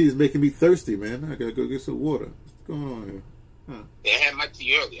tea is making me thirsty, man. I gotta go get some water. What's going on here? Huh. Yeah, I had my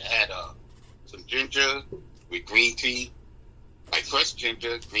tea earlier. I had some ginger with green tea, like fresh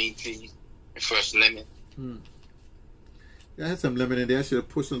ginger, green tea, and fresh lemon. Yeah, I had some lemon in there. I should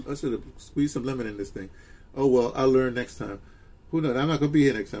have squeezed some lemon in this thing. Oh well, I'll learn next time. Who knows? I'm not gonna be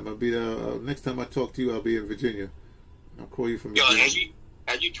here next time. I'll be next time I talk to you. I'll be in Virginia. I'll call you from Virginia.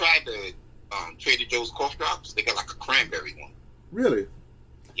 Have you tried the Trader Joe's cough drops? They got like a cranberry one. Really?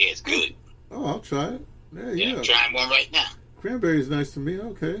 Yeah, it's good. Oh, I'll try it. Yeah. I'm trying one right now. Cranberry is nice to me.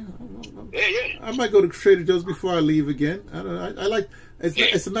 Okay. Yeah. I might go to Trader Joe's before I leave again. I don't know. I like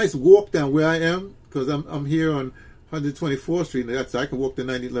it's a nice walk down where I am because I'm here on 124th Street. And I can walk to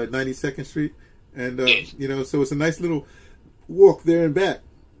 92nd Street, and you know, so it's a nice little walk there and back.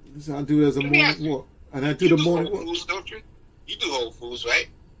 So I'll do it as a morning walk, and I do the morning walk. Foods, don't you? You do Whole Foods, right?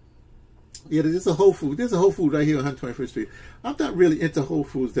 Yeah, there's a Whole Foods. There's a Whole Foods right here on 121st Street. I'm not really into Whole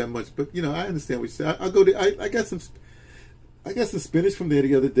Foods that much, but you know, I understand what you say. I'll go there. I got some spinach from there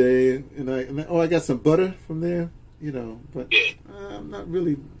the other day, and I got some butter from there. You know, but I'm not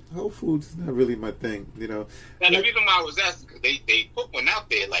really. Whole Foods is not really my thing. You know. Now the reason why I was asking, because they put one out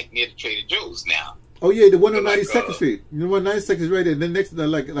there like near the Trader Joe's now. Oh yeah, the one on 92nd Street. You know what? 92nd is right there. And then next to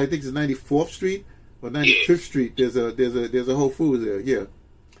like I think it's 94th Street or 95th Street. There's a Whole Foods there. Yeah.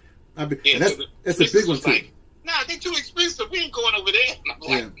 And that's a big one too. Like, nah, they're too expensive. We ain't going over there. And I'm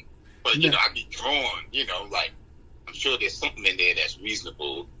like, but you know, I be drawn. You know, like I'm sure there's something in there that's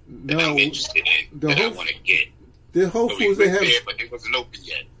reasonable that I'm interested in that I want to get. The Whole Foods they have, but it wasn't open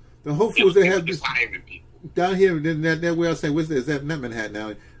yet. The Whole Foods they have this hiring people down here. That way I say, what's that? Is that not Manhattan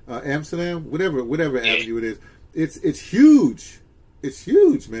now? Amsterdam, whatever avenue it is. It's huge. It's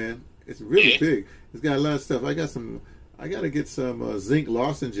huge, man. It's really big. It's got a lot of stuff. I gotta get some zinc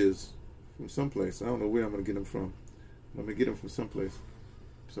lozenges from someplace. I don't know where I'm gonna get them from. I'm gonna get them from someplace.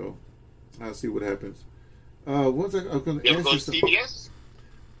 So I'll see what happens. Once I'm gonna you ever ask go you to something. CVS?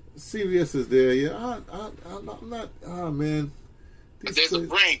 CVS is there, yeah. I'm not. Oh man. There's a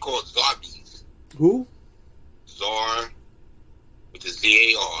brand called Zarbee's. Who? Zar, which is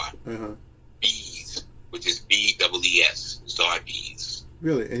ZAR. Bees, which is BEES. Zarbee's.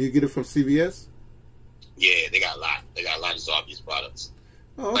 Really? And you get it from CVS? Yeah, they got a lot. They got a lot of Zarbee's products.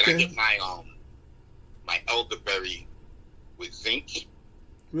 Oh, okay. But I get my elderberry with zinc.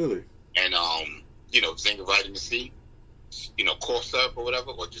 Really? And you know, zinc and vitamin C. You know, cough syrup or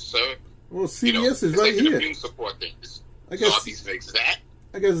whatever, or just syrup. Well, CVS you know, is right like here. An immune support thing. I guess Zarbee's makes that.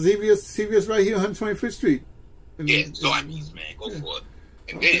 I got CVS right here on 125th Street. Zarbee's, man, go for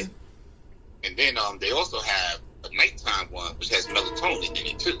it. And then they also have a nighttime one which has melatonin in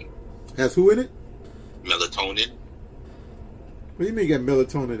it too. Has who in it? Melatonin. What do you mean you got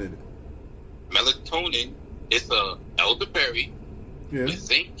melatonin in it? Melatonin is a elderberry with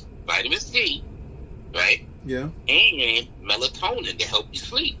zinc, vitamin C, right? Yeah. And melatonin to help you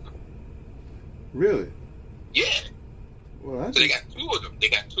sleep. Really? Yeah. Well, so they got two of them. They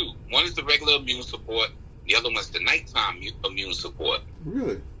got two. One is the regular immune support. The other one's the nighttime immune support.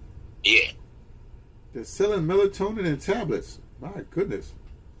 Really? Yeah. They're selling melatonin in tablets. My goodness.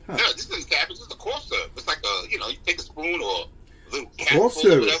 Huh. No, this isn't tablets. It's a cough syrup. It's like you take a spoon or a little capful cough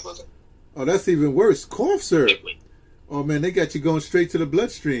syrup. Or whatever. Oh, that's even worse. Cough syrup. Liquid. Oh, man, they got you going straight to the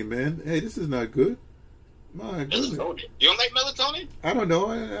bloodstream, man. Hey, this is not good. My goodness. Melatonin. You don't like melatonin? I don't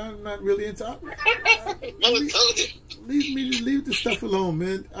know. I'm not really into melatonin. Leave the stuff alone,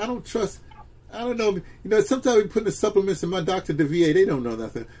 man. I don't know. You know, sometimes we put the supplements in my doctor, the VA, they don't know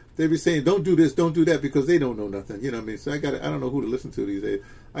nothing. They be saying, don't do this, don't do that, because they don't know nothing. You know what I mean? So I don't know who to listen to these days.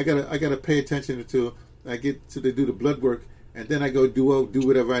 I gotta pay attention to. I get to do the blood work, and then I go do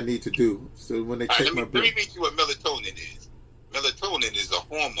whatever I need to do. So when they check my blood. Let me read you what melatonin is. Melatonin is a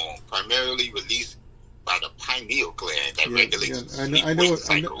hormone primarily released by the pineal gland that regulates I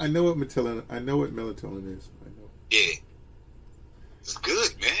know what melatonin is. I know. Yeah. It's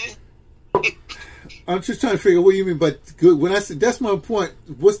good, man. I'm just trying to figure out what you mean by good. When I say that's my point.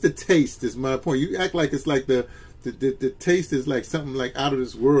 What's the taste? Is my point. You act like it's like the taste is like something like out of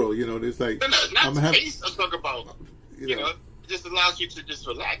this world. You know, there's like not the taste. I'm talking about. You know, it just allows you to just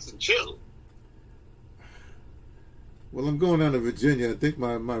relax and chill. Well, I'm going down to Virginia. I think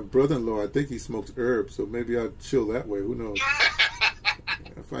my brother-in-law, I think he smokes herbs, so maybe I'll chill that way. Who knows?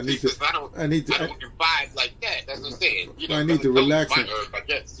 If I need to, I don't vibe like that. That's what I'm saying. I need to relax. I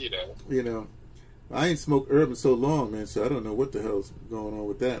guess, You know, I ain't smoked herb in so long, man. So I don't know what the hell's going on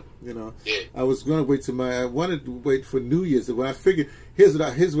with that. You know, yeah. I was going to wait till I wanted to wait for New Year's. When I figured, here's what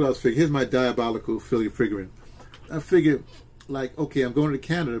I was figuring. Here's my diabolical figuring. I figured, like, okay, I'm going to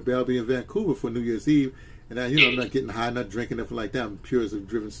Canada, but I'll be in Vancouver for New Year's Eve, and I'm not getting high, not drinking, nothing like that. I'm pure as a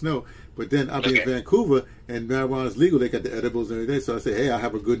driven snow. But then I'll be in Vancouver, and marijuana is legal. They got the edibles and everything. So I say, hey, I'll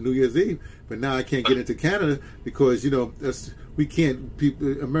have a good New Year's Eve. But now I can't get into Canada because, we can't.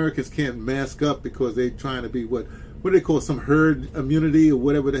 Americans can't mask up because they're trying to be what do they call some herd immunity or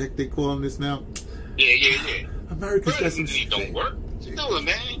whatever the heck they calling this now? Yeah. Americans herd got some. Immunity don't work. You know it,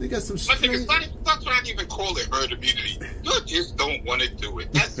 man. They got some. My thing is, stop trying to even call it herd immunity. You just don't want to do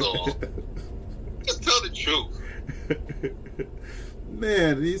it. That's all. Just tell the truth.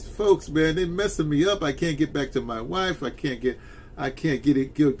 Man, these folks, man, they messing me up. I can't get back to my wife. I can't get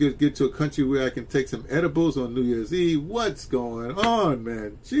to a country where I can take some edibles on New Year's Eve. What's going on,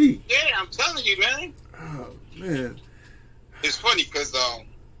 man? Gee. Yeah, I'm telling you, man. Oh, man. It's funny because, I'll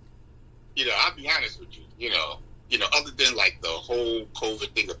be honest with you. Other than like the whole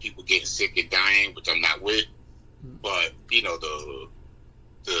COVID thing of people getting sick and dying, which I'm not with, but the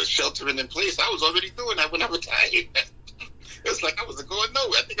sheltering in place, I was already doing that when I retired. It was like I wasn't going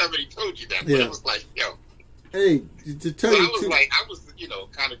nowhere. I think I already told you that. But it was like, Hey, to tell you, I was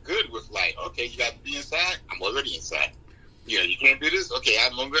kind of good with like, okay, you got to be inside. I'm already inside. You can't do this. Okay,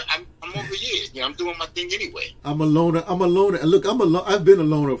 I'm over here. I'm doing my thing anyway. I'm a loner. And look, I've been a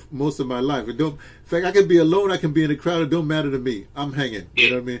loner most of my life. In fact, I can be alone. I can be in a crowd. It don't matter to me. I'm hanging. Yeah. You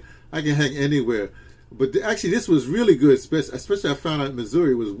know what I mean? I can hang anywhere. But actually, this was really good. Especially I found out in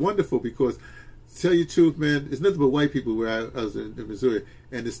Missouri. It was wonderful because, to tell you the truth, man, it's nothing but white people where I was in Missouri.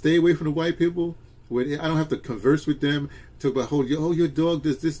 And to stay away from the white people, where I don't have to converse with them, talk about, your dog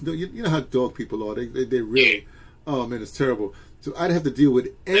does this. You know how dog people are. They really, oh, man, it's terrible. So I didn't have to deal with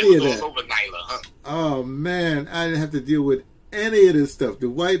any of that. Over Nyla, huh? Oh, man, I didn't have to deal with any of this stuff. You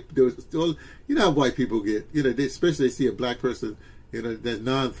know how white people get. Especially they see a black person, that's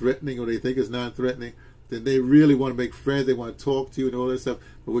non-threatening or they think it's non-threatening, then they really want to make friends. They want to talk to you and all that stuff.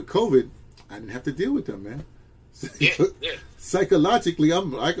 But with COVID, I didn't have to deal with them, man. Yeah. Psychologically,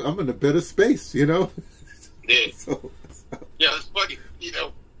 I'm in a better space, Yeah. So, yeah, it's funny,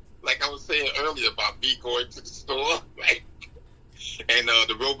 like I was saying earlier about me going to the store, right? And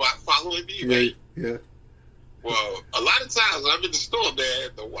the robot following me, right? Yeah. Well, a lot of times when I'm in the store,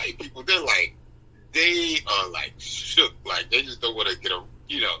 man, the white people, they are like shook, like they just don't want to get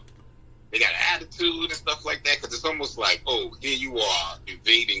they got an attitude and stuff like that, because it's almost like, oh, here you are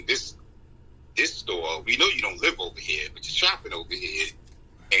invading this store. We know you don't live over here, but you're shopping over here.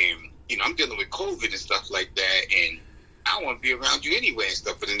 And, I'm dealing with COVID and stuff like that, and I don't want to be around you anyway and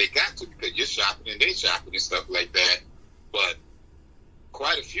stuff, but then they got to because you're shopping and they're shopping and stuff like that. But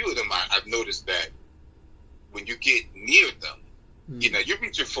quite a few of them, I've noticed that when you get near them, you're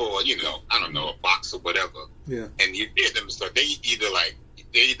reaching for, I don't know, a box or whatever. Yeah. And you near them and stuff, they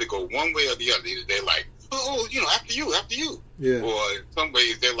either go one way or the other. Either they're like, oh, after you. Yeah. Or in some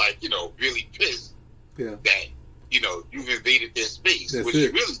ways they're like, really pissed that, you've invaded their space, which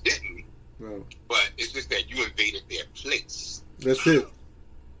you really didn't. No. But it's just that you invaded their place. That's it.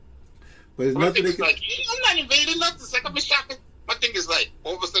 But it's nothing. I'm not invading nothing. It's like I've been shopping. My thing is like,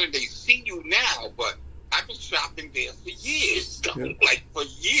 all of a sudden they see you now, but I've been shopping there for years. Like for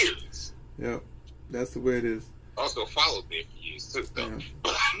years. Yeah, that's the way it is. Also followed there for years too, though.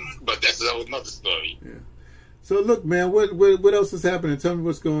 Yeah. But that's a whole another story. Yeah. So look, man, what else is happening? Tell me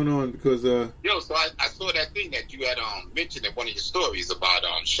what's going on, because so I saw that thing that you had mentioned in one of your stories about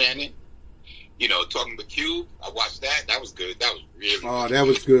Shannon. Talking to Cube. I watched that. That was good. That was really that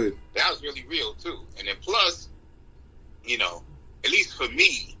was good. That was really real too. And then plus, at least for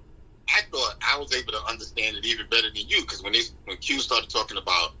me, I thought I was able to understand it even better than you, because when Q started talking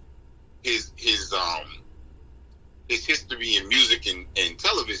about his history in music and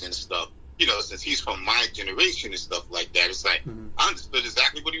television and stuff, since he's from my generation and stuff like that, it's like I understood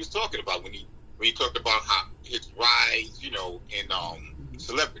exactly what he was talking about when he talked about how his rise, in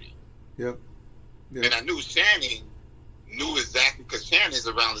celebrity. Yep. And I knew Shannon knew exactly, because Shannon's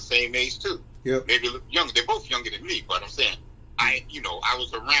around the same age too. Yep. Maybe a little younger. They're both younger than me, but I'm saying I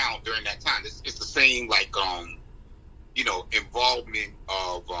was around during that time. It's the same involvement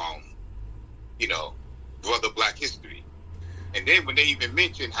of Brother Black history. And then when they even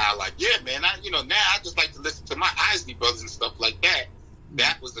mentioned how now I just like to listen to my Isley brothers and stuff like that.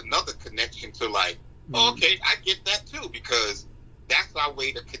 That was another connection to okay, I get that too, because that's our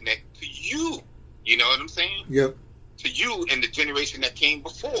way to connect to you. You know what I'm saying? Yep. To you and the generation that came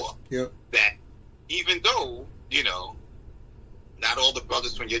before. Yep. That even though, not all the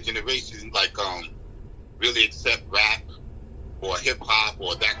brothers from your generation, really accept rap or hip hop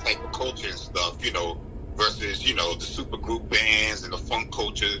or that type of culture and stuff, you know, versus, you know, the super group bands and the funk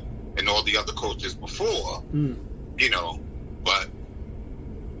culture and all the other cultures before, you know. But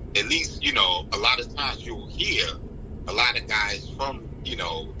at least, you know, a lot of times you'll hear a lot of guys from, you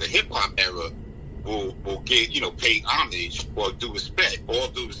know, the hip hop era will get, you know, pay homage or due respect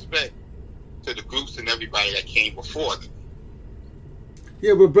to the groups and everybody that came before them.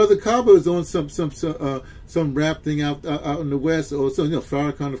 Yeah, but Brother Cabo is on some rap thing out in the West, or so, you know,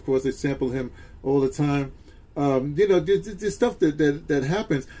 Farrakhan, of course, they sample him all the time. You know, there's stuff that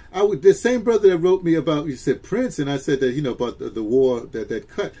happens. The same brother that wrote me about, you said Prince, and I said that, you know, about the war that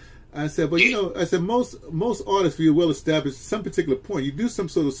cut. I said, but you know, I said most artists, if you're well established at some particular point, you do some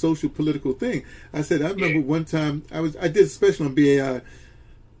sort of social political thing. I said, I remember one time I did a special on BAI.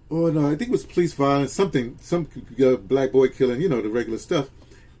 Oh no, I think it was police violence, some black boy killing, you know, the regular stuff.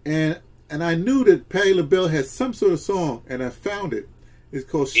 And I knew that Patti LaBelle had some sort of song, and I found it. It's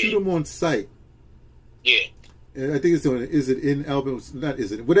called "Shoot 'Em on Sight." Yeah. And I think it's on. Is it in album? Not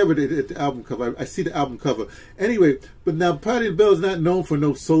is it? Whatever the album cover. I see the album cover. Anyway, but now Patti LaBelle is not known for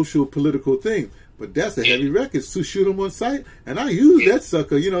no social political thing. But that's a heavy record. So "Shoot 'Em on Sight," and I use that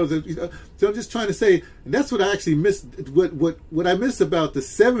sucker. You know, so I'm just trying to say, and that's what I actually missed. What I miss about the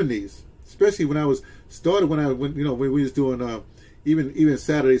 '70s, especially when I was started, when you know, when we was doing even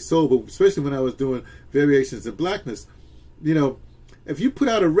Saturday Soul, but especially when I was doing Variations in Blackness. You know, if you put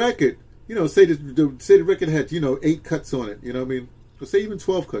out a record, you know, say the record had, you know, 8 cuts on it. You know what I mean? Or say even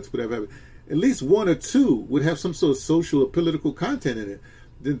 12 cuts, whatever. At least 1 or 2 would have some sort of social or political content in it.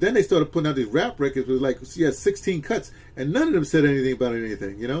 Then they started putting out these rap records with like, you had 16 cuts, and none of them said anything about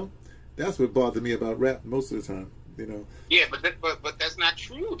anything, you know? That's what bothered me about rap most of the time, you know? Yeah, but that's not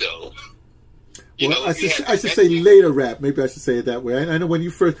true, though. Well, I should say later rap. Maybe I should say it that way. I know when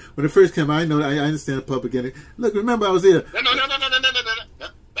it first came out, I understand the public getting. Look, remember I was there. No.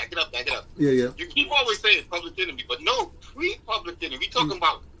 Back it up. Yeah. You keep always saying Public Enemy, but no, pre-Public Enemy. We talking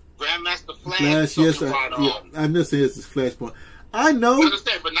about Grandmaster Flash. Yes, I'm just saying it's Flashpoint. I know. I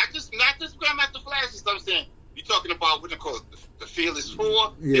understand, but not just Grandmaster Flash. Is what I'm saying. You're talking about what they call the Fearless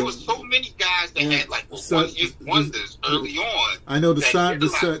Four. Yeah. There was so many guys that had like one-hit wonders early on. I know the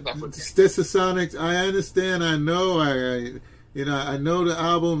Stetsasonics. I understand. I know. I know the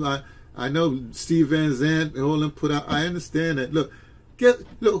album. I know Steve Van Zandt and all them put out. I understand that. Look,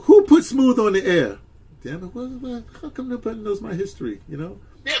 who put Smooth on the air? Damn it! How come nobody knows my history? You know.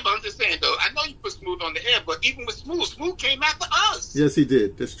 Yeah, but I'm just saying, though, I know you put Smooth on the air, but even with Smooth came after us. Yes, he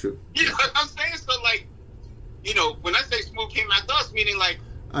did. That's true. You know what I'm saying? So, like, you know, when I say Smooth came after us, meaning, like,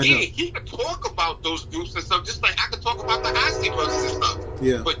 he could talk about those groups and stuff, just like I could talk about the Isley Brothers and stuff.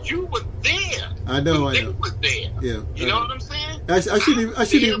 Yeah. But you were there. I know. They were there. Yeah. You know what I'm saying? I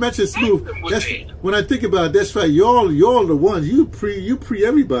shouldn't even mention Smooth. When I think about it, that's right. Y'all the ones. You pre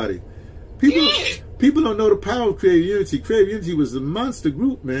everybody. People don't know the power of Creative Unity. Creative Unity was a monster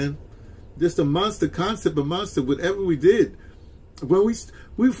group, man. Just a monster concept, a monster. Whatever we did, when we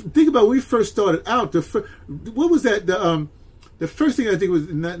think about when we first started out. What was that? The first thing I think was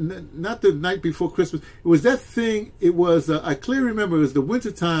not the night before Christmas. It was that thing. It was I clearly remember it was the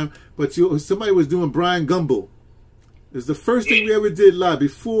winter time, but somebody was doing Brian Gumble. It was the first thing we ever did live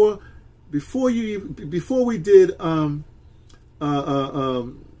before we did oh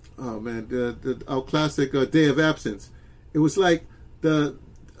man, our classic Day of Absence. It was like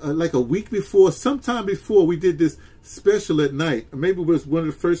like a week before, sometime before, we did this special at night. Or maybe it was one of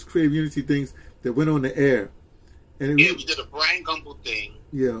the first Creative Unity things that went on the air. And we did a Brian Gumble thing.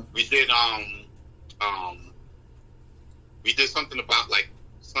 Yeah. We did we did something about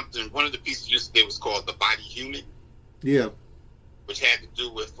one of the pieces you did was called The Body Human. Yeah. Which had to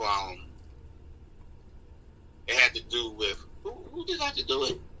do with who did that to do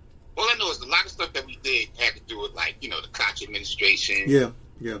it? All I know is a lot of stuff that we did had to do with, like, you know, the Koch administration. Yeah.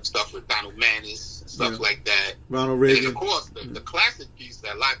 Stuff with Donald Mannis, stuff like that. Ronald Reagan. And of course, the classic piece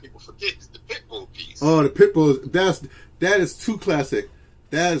that a lot of people forget is the Pitbull piece. Oh, the Pitbull. That is too classic.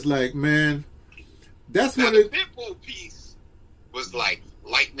 That is like, man. That's what the Pitbull piece was like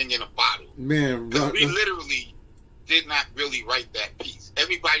lightning in a bottle. Man, we literally did not really write that piece.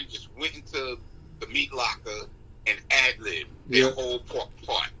 Everybody just went into the meat locker and ad-libbed their whole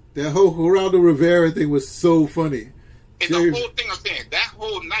part. That whole Geraldo Rivera thing was so funny. And the whole thing I'm saying, that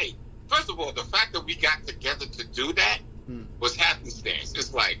whole night, first of all, the fact that we got together to do that was happenstance.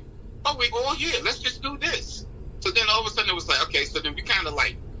 It's like, oh, we're all here. Let's just do this. So then all of a sudden it was like, okay, so then we kind of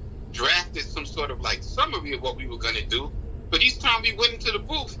like drafted some sort of like summary of what we were going to do. But each time we went into the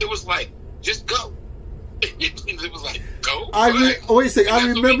booth, it was like, just go. It was like, go. Wait a second.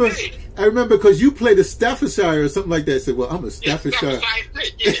 I remember because you played a Staffordshire or something like that. I said, well, I'm a Staffordshire.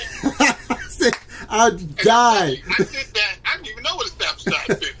 Yeah. I said, I'll die. I did that. I didn't even know what a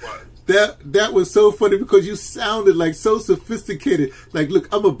Staffordshire fit was. That was so funny because you sounded like so sophisticated. Like, look,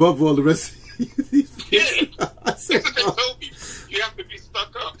 I'm above all the rest of these people. Yeah. I said, That's what they told me. You have to be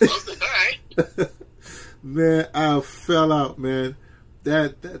stuck up. So I said, all right. Man, I fell out, man.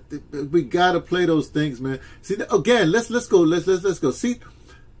 That we gotta play those things, man. See, again, let's go. Let's go. See,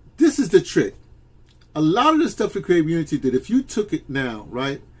 this is the trick. A lot of the stuff the Creative Unity did, if you took it now,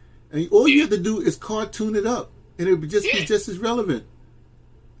 right, and all you have to do is cartoon it up, and it would just be just as relevant.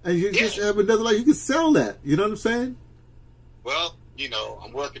 And you just have another life. You can sell that. You know what I'm saying? Well, you know,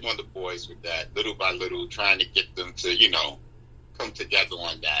 I'm working on the boys with that, little by little, trying to get them to, come together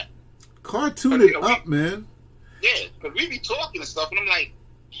on that. Cartoon it up, man. Yeah, because we be talking and stuff, and I'm like,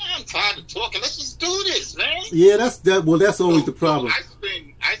 I'm tired of talking. Let's just do this, man. Yeah, that's always the problem. So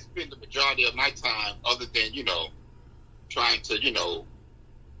I spend the majority of my time, other than trying to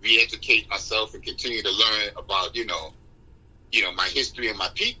re-educate myself and continue to learn about my history and my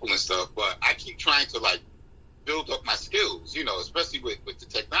people and stuff. But I keep trying to build up my skills, especially with the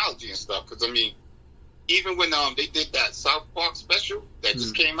technology and stuff. Because I mean, even when they did that South Park special that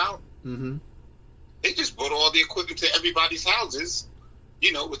just came out. Mm-hmm. They just brought all the equipment to everybody's houses,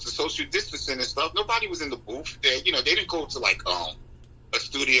 with the social distancing and stuff. Nobody was in the booth. They didn't go to a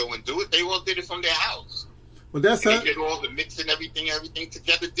studio and do it. They all did it from their house. Well, that's how they did all the mixing, everything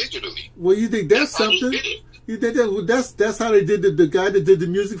together digitally. Well, you think that's something? You think that? Well, that's how they did the guy that did the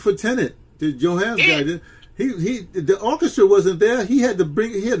music for Tenet, the Johannes guy did. The orchestra wasn't there. He had to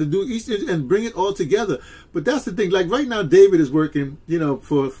do each and bring it all together. But that's the thing. Like right now, David is working,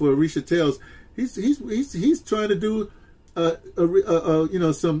 for Arisha Tales. He's trying to do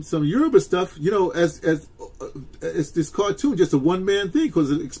some Yoruba stuff, as this cartoon, just a one-man thing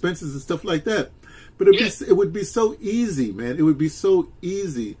because of expenses and stuff like that. But it would be so easy, man. It would be so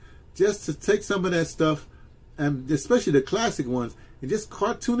easy just to take some of that stuff, and especially the classic ones, and just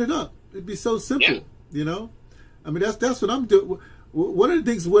cartoon it up. It'd be so simple, I mean, that's what I'm doing. One of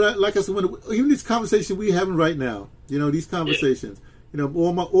the things, like I said, even these conversations we having right now, these conversations.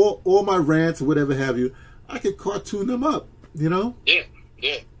 All my rants or whatever have you, I could cartoon them up, Yeah.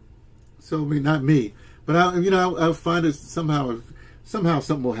 So I mean, not me, but I'll find it somehow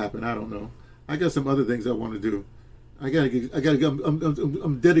something will happen. I don't know. I got some other things I want to do.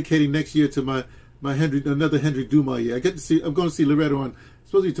 I'm dedicating next year to my another Henry Dumas year. I'm going to see Loretto on,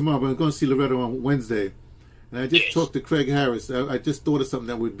 supposed to be tomorrow, but I'm going to see Loretto on Wednesday. And I just talked to Craig Harris. I just thought of something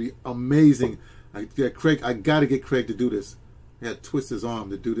that would be amazing. I got to get Craig to do this. I had to twist his arm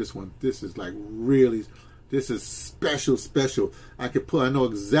to do this one. This is this is special. I know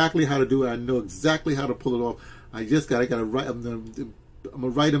exactly how to do it. I know exactly how to pull it off. I gotta write. I'm gonna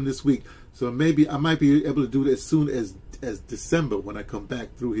write him this week. So maybe I might be able to do it as soon as December when I come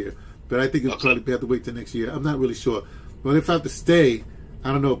back through here. But I think it'll probably have to wait till next year. I'm not really sure. But if I have to stay,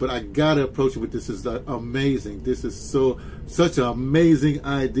 I don't know. But I gotta approach it with this. Is amazing. This is such an amazing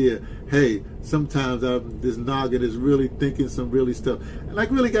idea. Hey, sometimes this noggin is really thinking some really stuff, and I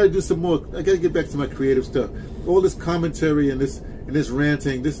really got to do some more. I got to get back to my creative stuff. All this commentary and this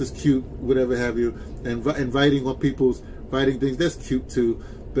ranting, this is cute, whatever have you, and writing on people's writing things, that's cute too.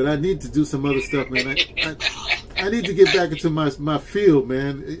 But I need to do some other stuff, man. I need to get back into my field,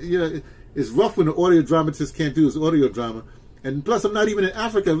 man. It's rough when the audio dramatist can't do his audio drama. And plus, I'm not even in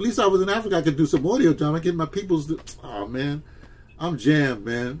Africa. At least I was in Africa, I could do some audio drama. Get my people's. Oh man, I'm jammed,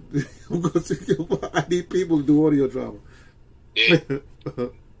 man. I need people to do audio drama. Yeah,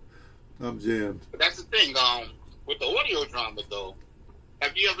 I'm jammed. But that's the thing. With the audio drama, though,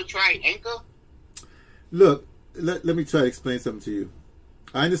 have you ever tried Anchor? Look, let me try to explain something to you.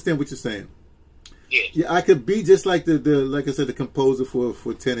 I understand what you're saying. Yeah. Yeah, I could be just like the like I said, the composer for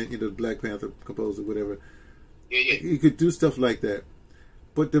Tenet, the Black Panther composer, whatever. Yeah. You could do stuff like that.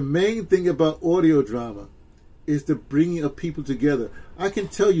 But the main thing about audio drama is the bringing of people together. I can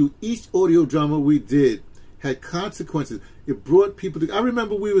tell you, each audio drama we did had consequences. It brought people together. I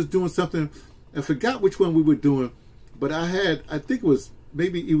remember we was doing something, I forgot which one we were doing, but I think it was,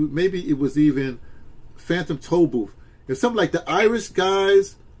 maybe it was even Phantom Toll Booth. It's something like the Irish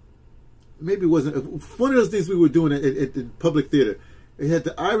guys, maybe it wasn't, one of those things we were doing at the public theater. It had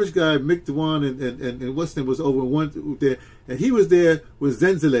the Irish guy, Mick Dewan, and what's name was over one there, and he was there with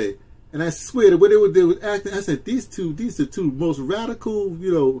Zenzele. And I swear that when they were acting, I said, these are two most radical,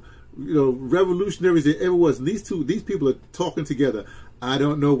 revolutionaries there ever was. And these people are talking together. I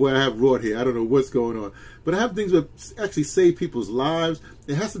don't know what I have wrought here. I don't know what's going on. But I have things that actually save people's lives.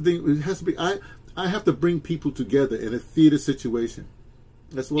 It has to be. I I have to bring people together in a theater situation.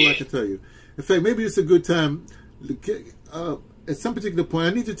 That's all I can tell you. In fact, maybe it's a good time. At some particular point,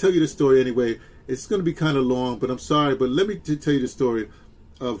 I need to tell you the story anyway. It's going to be kind of long, but I'm sorry. But let me tell you the story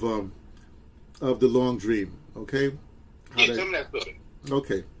of the long dream. Okay? Tell me that story.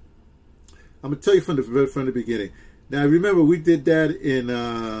 Okay. I'm going to tell you from the beginning. Now, remember, we did that in,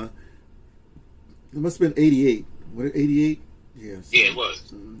 it must have been 88. Was it 88? Yeah, it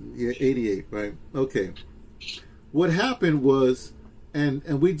was. Yeah, 88, right? Okay. What happened was, and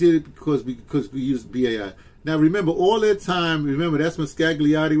we did it because we used BAI. Now, remember, all that time, that's when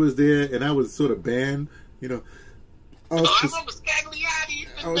Scagliotti was there, and I was sort of banned, you know. I remember Scagliotti,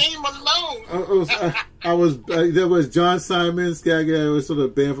 the name alone. There was John Simon, Scagliotti was sort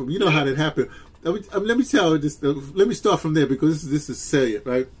of banned from, you know how that happened. Let me tell you this, let me start from there, because this is salient,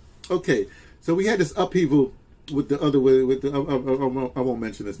 right? Okay, so we had this upheaval with the other way, I won't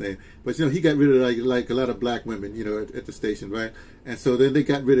mention his name, but you know, he got rid of like a lot of black women, you know, at the station, right? And so then they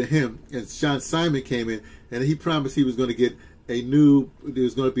got rid of him, and John Simon came in, and he promised he was going to get there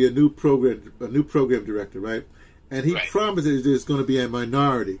was going to be a new program director, right? And he promised that there's going to be a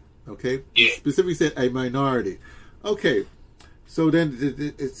minority, okay? Yeah. He specifically said a minority. Okay, so then,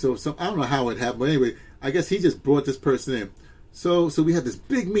 I don't know how it happened, but anyway, I guess he just brought this person in. So we had this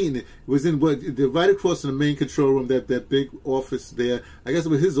big meeting. It was in right across from the main control room, that big office there. I guess it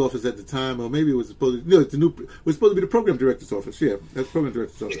was his office at the time, or maybe it was supposed to, it was supposed to be the program director's office. Yeah, that's the program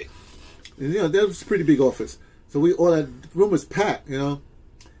director's office. And, you know, that was a pretty big office. So that room was packed, you know.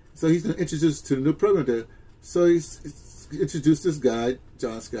 So he's going to introduce to the new program director. So he's introduced this guy,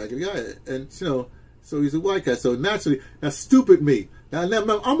 John Scagliotti, and you know, so he's a white guy. So naturally, now stupid me. Now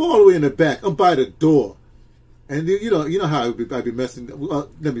I'm all the way in the back. I'm by the door. And you know how I'd be messing. Well,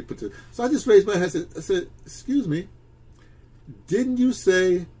 let me put this. So I just raised my hand. I said, "Excuse me, didn't you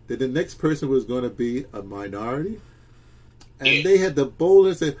say that the next person was going to be a minority?" And they had the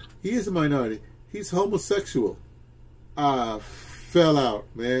boldness to say, "He is a minority. He's homosexual." I fell out,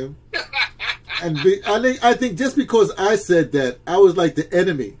 man. And I think just because I said that, I was like the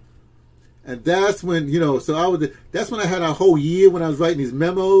enemy. And that's when, you know, that's when I had a whole year when I was writing these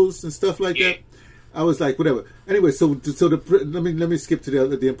memos and stuff like that. I was like, whatever. Anyway, let me skip to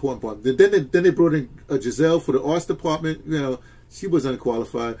the important part. Then they brought in Giselle for the arts department. You know, she was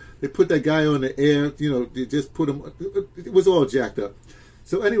unqualified. They put that guy on the air. You know, they just put him. It was all jacked up.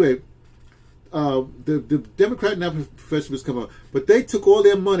 So anyway, the Democrat non-professionals come on, but they took all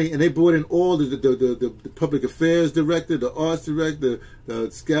their money and they brought in all the public affairs director, the arts director, the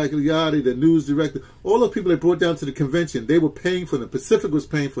Scagliotti, the news director, all the people they brought down to the convention. They were paying for them. Pacific was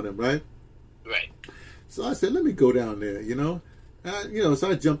paying for them, right? Right. So I said, let me go down there, you know. So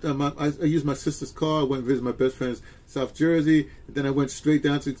I jumped on I used my sister's car, went and visited my best friends, South Jersey, and then I went straight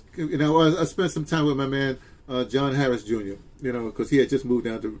down to, you know, I spent some time with my man, John Harris Jr., you know, because he had just moved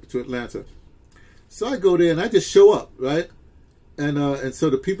down to Atlanta. So I go there and I just show up, right? And so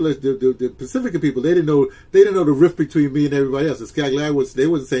the people, the Pacifica people, they didn't know the rift between me and everybody else. The Scagliotti they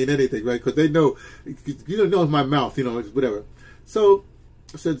wasn't saying anything, right? Because they know, you don't know my mouth, you know, whatever. So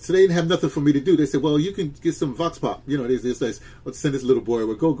they didn't have nothing for me to do. They said, well, you can get some Vox Pop. You know, they said, let's send this little boy.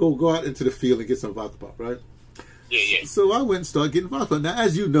 Well, go out into the field and get some Vox Pop, right? Yeah. So I went and started getting Vox Pop. Now,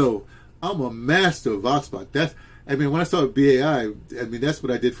 as you know, I'm a master of Vox Pop. When I started BAI, that's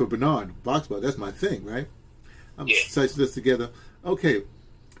what I did for Bernard. Vox Pop, that's my thing, right? I'm slicing this together. Okay.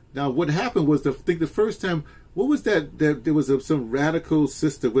 Now, what happened was, I think the first time, what was that there was some radical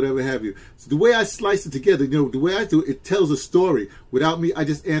sister, whatever have you. So the way I slice it together, you know, the way I do it, it tells a story. Without me, I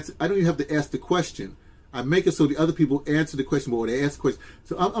just answer. I don't even have to ask the question. I make it so the other people answer the question, or they ask the question.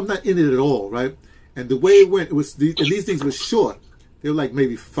 So I'm not in it at all, right? And the way it went, and these things were short. They were like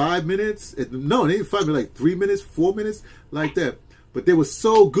maybe 5 minutes. No, they didn't 5 minutes, like 3 minutes, 4 minutes, like that. But they were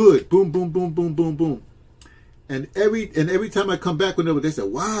so good. Boom, boom, boom, boom, boom, boom. And every time I come back with them, they said,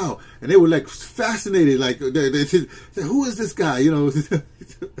 wow. And they were like fascinated, like they said, who is this guy? You know,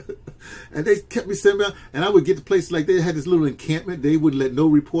 and they kept me sending around. And I would get to places like they had this little encampment. They wouldn't let no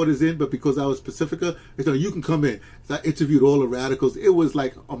reporters in, but because I was Pacifica, they said, you can come in. So I interviewed all the radicals. It was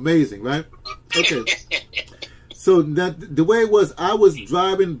like amazing, right? Okay. So the way it was, I was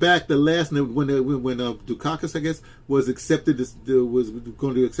driving back the last night when Dukakis, I guess, was accepted. Was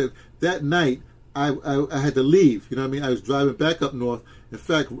going to accept that night. I had to leave. You know what I mean? I was driving back up north. In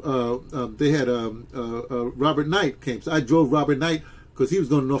fact, they had Robert Knight came. So I drove Robert Knight because he was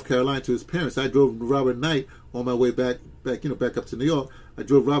going to North Carolina to his parents. I drove Robert Knight on my way back up to New York. I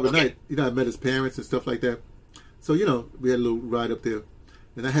drove Robert Knight. You know, I met his parents and stuff like that. So, you know, we had a little ride up there.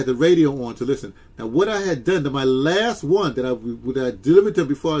 And I had the radio on to listen. Now, what I had done to my last one that I delivered to him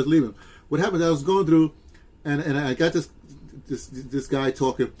before I was leaving what happened, I was going through, and I got this guy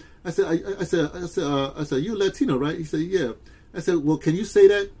talking. I said, you're Latino, right? He said, yeah. I said, well, can you say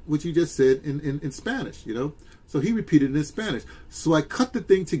that, what you just said, in Spanish, you know? So he repeated it in Spanish. So I cut the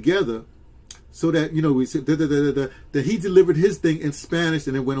thing together so that, you know, we said that he delivered his thing in Spanish,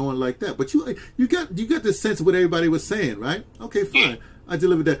 and it went on like that. But you got the sense of what everybody was saying, right? Okay, fine. I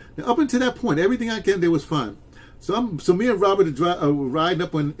delivered that. Now, up until that point, everything I can do was fine. So me and Robert are riding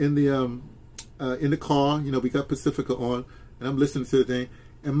up in the car. You know, we got Pacifica on, and I'm listening to the thing.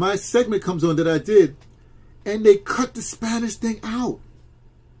 And my segment comes on that I did, and they cut the Spanish thing out.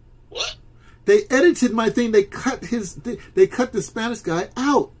 What? They edited my thing. They cut the Spanish guy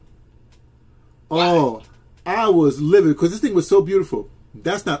out. Oh, I was livid because this thing was so beautiful.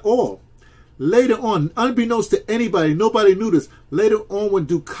 That's not all. Later on, unbeknownst to anybody, nobody knew this. Later on, when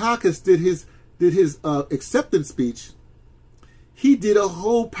Dukakis did his acceptance speech, he did a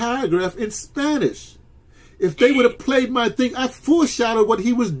whole paragraph in Spanish. If they would have played my thing, I foreshadowed what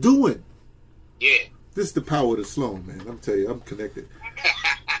he was doing. Yeah. This is the power of the Sloan, man. I'm telling you, I'm connected.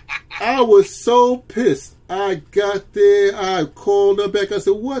 I was so pissed. I got there. I called them back. I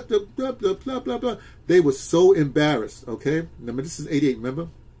said, what the blah, blah, blah, blah, blah. They were so embarrassed, okay? Remember, this is 88, remember?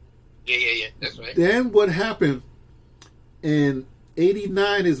 Yeah. That's right. Then what happened in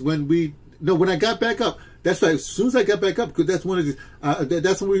 89 is when when I got back up. That's right. As soon as I got back up, because that's one of the,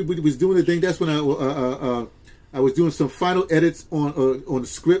 that's when we was doing the thing. That's when I was doing some final edits on the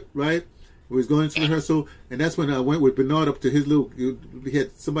script, right? We was going to rehearsal, and that's when I went with Bernard up to his little. We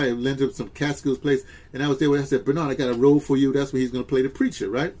had somebody lend him some Catskills place, and I was there. Where I said, Bernard, I got a role for you. That's when he's going to play the preacher,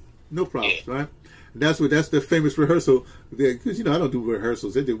 right? No problems, right? And that's the famous rehearsal there, because you know I don't do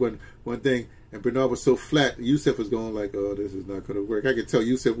rehearsals. They did one thing, and Bernard was so flat. Yusef was going like, "Oh, this is not going to work." I could tell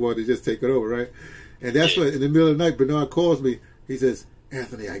Yusef wanted to just take it over, right? And that's when, in the middle of the night, Bernard calls me. He says,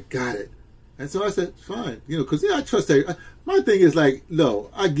 "Anthony, I got it." And so I said, "Fine," you know, because I trust everybody. My thing is like, no,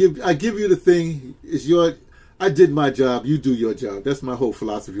 I give you the thing. It's your. I did my job. You do your job. That's my whole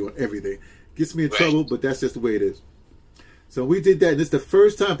philosophy on everything. Gets me in trouble, but that's just the way it is. So we did that, and it's the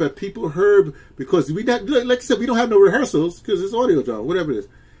first time that people heard, because we not, like I said, we don't have no rehearsals because it's audio drama, whatever it is.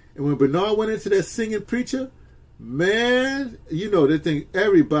 And when Bernard went into that singing preacher, man, you know, that thing,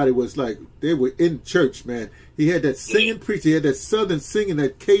 everybody was like, they were in church, man. He had that singing preacher, he had that southern singing,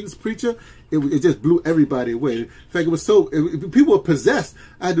 that cadence preacher. It just blew everybody away. In fact, it was so, people were possessed.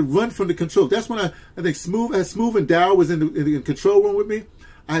 I had to run from the control. That's when I think Smooth and Dow was in the control room with me.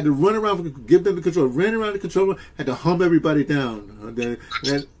 I had to run around, give them the control, ran around the control room, had to hum everybody down.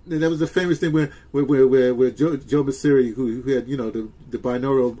 That was the famous thing where Joe Messeri, who had, you know, the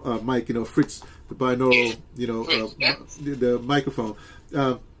binaural mic, you know, Fritz, the binaural, you know, the microphone.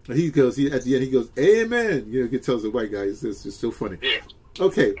 He goes, at the end, he goes, "Amen." You know, he tells the white guy. It's just so funny.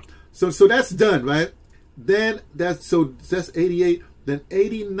 Okay, so that's done, right? Then that's 88. Then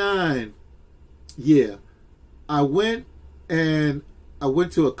 89. Yeah, I went to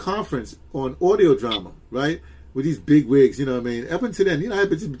a conference on audio drama, right? With these big wigs, you know what I mean? Up until then, you know,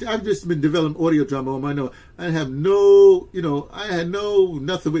 I've just been developing audio drama on my own. I had nothing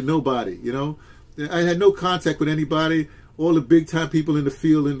with nobody, you know? I had no contact with anybody. All the big time people in the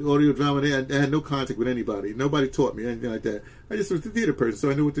field in audio drama, I had no contact with anybody. Nobody taught me anything like that. I just was a theater person,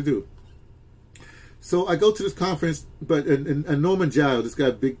 so I knew what to do. So I go to this conference, but and Norman Giles, this guy,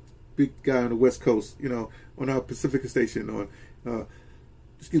 big guy on the West Coast, you know, on our Pacifica station, on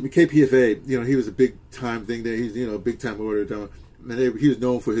KPFA, you know, he was a big time thing there. He's, you know, a big time audio drama. And he was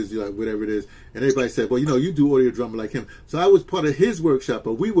known for his, like, whatever it is. And everybody said, well, you know, you do audio drama like him. So I was part of his workshop,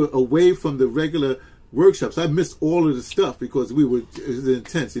 but we were away from the regular workshops. I missed all of the stuff because it was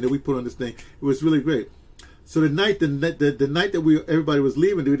intense. You know, we put on this thing. It was really great. So the night that everybody was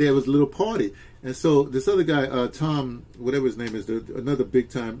leaving, there was a little party. And so this other guy, Tom, whatever his name is, another big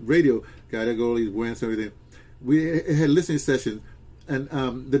time radio guy that got all these grants and everything, we had listening sessions.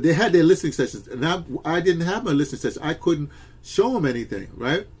 And they had their listening sessions, and I didn't have my listening session. I couldn't show them anything,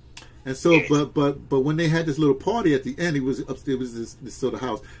 right? And so, but when they had this little party at the end, it was upstairs. It was this sort of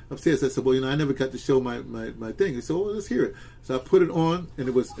house upstairs. I said, well, you know, I never got to show my thing. He said, well, let's hear it. So I put it on, and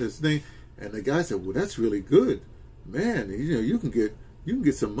it was this thing. And the guy said, well, that's really good, man. You know, you can get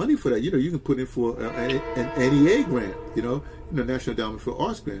some money for that. You know, you can put in for an NEA grant. You know, National Endowment for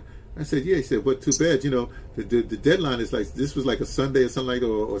Arts grant. I said, yeah. He said, but too bad, you know, the deadline is like, this was like a Sunday or something like that,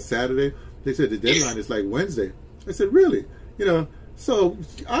 or Saturday. They said the deadline is like Wednesday. I said, really? You know, so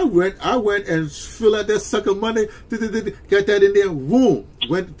I went and filled out that sucker money, got that in there, boom,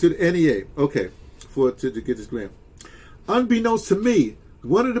 went to the NEA, okay, to get this grant. Unbeknownst to me,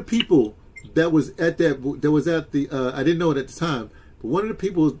 one of the people that was at the, I didn't know it at the time, but one of the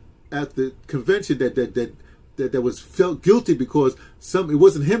people at the convention that was felt guilty because it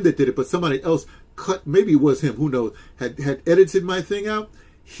wasn't him that did it, but somebody else cut. Maybe it was him. Who knows? Had edited my thing out.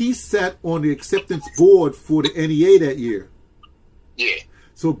 He sat on the acceptance board for the NEA that year. Yeah.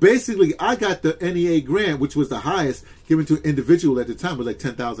 So basically, I got the NEA grant, which was the highest given to an individual at the time. It was like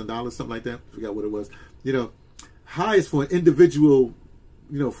 $10,000, something like that. I forgot what it was. You know, highest for an individual.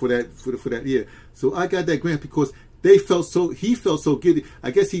 You know, for that year. So I got that grant because he felt so guilty. I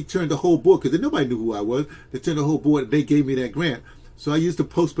guess he turned the whole board because nobody knew who I was. They turned the whole board and they gave me that grant. So I used the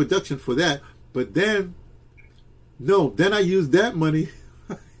post-production for that. But then I used that money.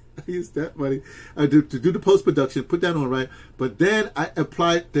 I used that money to do the post-production, put that on right. But then I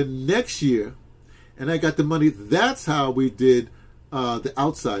applied the next year and I got the money. That's how we did The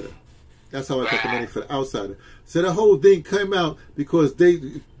Outsider. That's how I got the money for The Outsider. So the whole thing came out because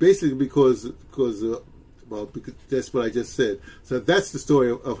because that's what I just said. So that's the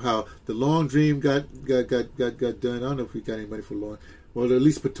story of how the Long Dream got done. I don't know if we got any money for Long, well, at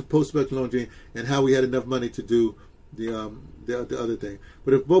least to post back the Long Dream, and how we had enough money to do the other thing.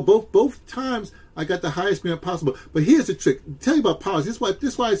 But if, both times I got the highest grant possible. But here's the trick. I'll tell you about politics.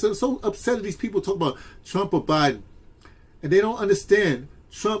 This is why I'm so upset at these people talk about Trump or Biden, and they don't understand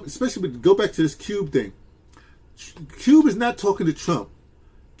Trump. Especially go back to this Cube thing. Cube is not talking to Trump.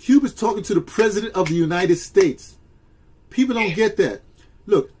 Cube is talking to the President of the United States. People don't get that.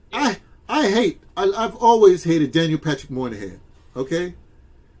 Look, I've always hated Daniel Patrick Moynihan. Okay,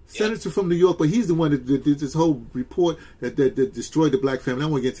 senator from New York, but he's the one that did this whole report that destroyed the black family. I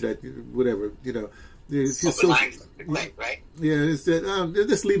won't get to that. Whatever, you know. It's just so, right? Yeah, it's that.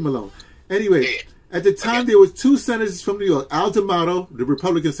 Just leave him alone. Anyway, at the time there was 2 senators from New York, Al D'Amato, the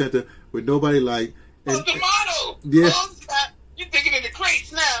Republican senator, with nobody liked. Al D'Amato. Yeah. You're thinking in the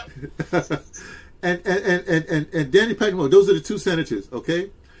crates now. and Danny Patrick, those are the 2 senators. Okay.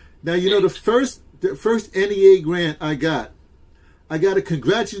 Now you know the first NEA grant I got a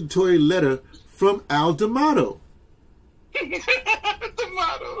congratulatory letter from Al D'Amato.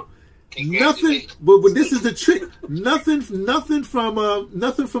 D'Amato. Nothing, but this is the trick. Nothing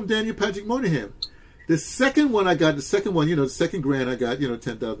from Daniel Patrick Moynihan. The second one I got, the second grant I got,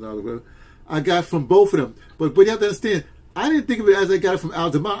 $10,000. I got from both of them. But you have to understand, I didn't think of it as I got it from Al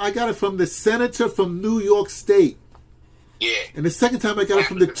D'Amato. I got it from the senator from New York State. Yeah. And the second time I got it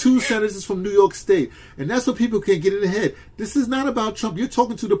from the 2 senators from New York State. And that's what people can't get in their head. This is not about Trump. You're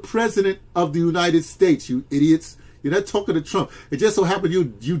talking to the President of the United States, you idiots. You're not talking to Trump. It just so happened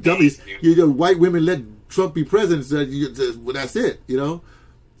you dummies, you white women let Trump be president. So well, that's it, you know.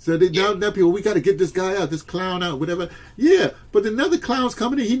 So now people, we got to get this guy out, this clown out, whatever. Yeah, but another clown's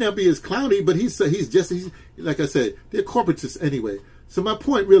coming in. He not be as clowny, but he's like I said, they're corporatists anyway. So my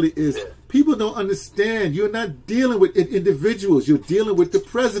point really is, people don't understand. You're not dealing with individuals. You're dealing with the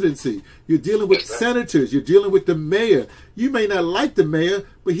presidency. You're dealing with senators. You're dealing with the mayor. You may not like the mayor,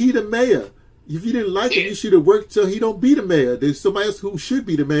 but he's the mayor. If you didn't like him, you should have worked so he don't be the mayor. There's somebody else who should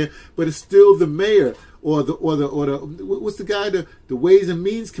be the mayor, but it's still the mayor or the what's the guy, the Ways and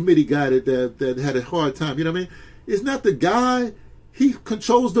Means Committee guy that had a hard time. You know what I mean? It's not the guy. He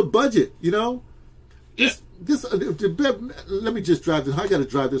controls the budget. You know. Let me just drive this. I got to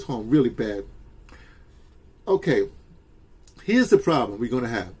drive this home really bad. Okay, here's the problem we're going to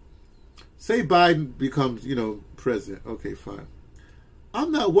have. Say Biden becomes, president. Okay, fine.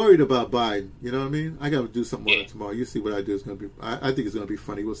 I'm not worried about Biden. You know what I mean? I got to do something on it tomorrow. You see what I do. It's going to be. I think it's going to be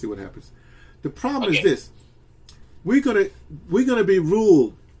funny. We'll see what happens. The problem is this: we're gonna be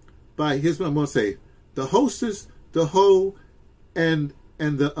ruled by. Here's what I'm going to say: the hostess, the hoe, and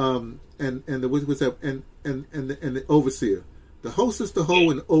the overseer. The hostess, the hoe,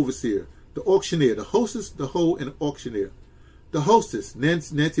 and the overseer. The auctioneer. The hostess, the hoe, and the auctioneer. The hostess,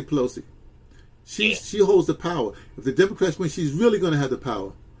 Nancy Pelosi. She holds the power. If the Democrats win, she's really going to have the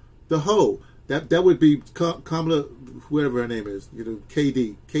power. The hoe, that would be Kamala, whatever her name is,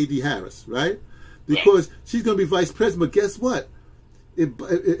 KD Harris, right? Because she's going to be vice president. But guess what? If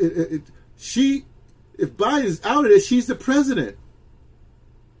Biden's out of it, she's the president.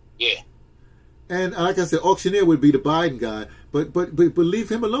 Yeah. And like I said, auctioneer would be the Biden guy, but leave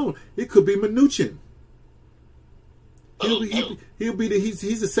him alone. It could be Mnuchin. He'll be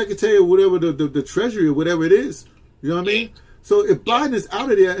he's the secretary or whatever, the treasury or whatever it is. You know what I mean? So if Biden is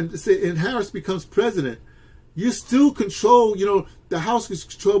out of there and Harris becomes president, you still control. The House is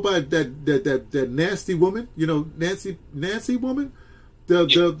controlled by that nasty woman. Nancy woman.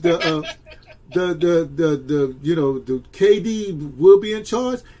 the KD will be in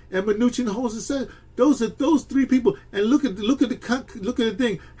charge, and Mnuchin holds the Senate. Those are those three people. And look at the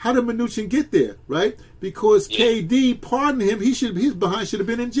thing. How did Mnuchin get there? Right? Because KD pardoned him. His behind should have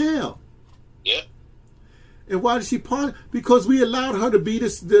been in jail. Yeah. And why did she pardon? Because we allowed her to be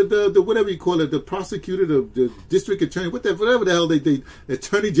the whatever you call it, the prosecutor, the district attorney, whatever the hell they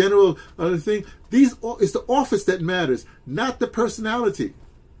attorney general, other thing. It's the office that matters, not the personality.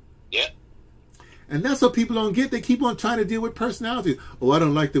 Yeah. And that's what people don't get. They keep on trying to deal with personalities. Oh, I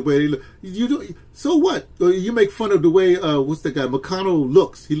don't like the way they look. You do. So what? You make fun of the way what's the guy McConnell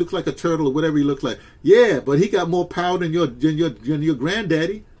looks. He looks like a turtle or whatever he looks like. Yeah, but he got more power than your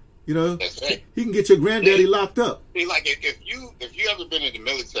granddaddy. You know, that's right. He can get your granddaddy locked up. See, like if you ever been in the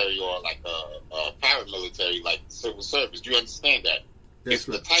military or like a paramilitary, like civil service, you understand that it's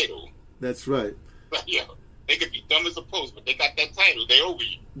the title. That's right. Like, they could be dumb as a post, but they got that title. They over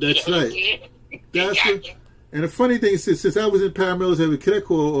you. That's right. That's right. And the funny thing is, since I was in paramilitary with Cadet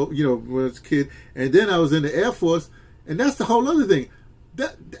Corps, when I was a kid, and then I was in the Air Force, and that's the whole other thing.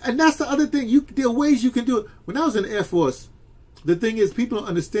 And that's the other thing. There are ways you can do it. When I was in the Air Force, the thing is, people don't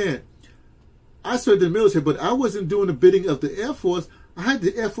understand. I served in the military, but I wasn't doing the bidding of the Air Force. I had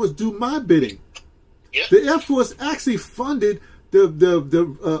the Air Force do my bidding. Yeah. The Air Force actually funded the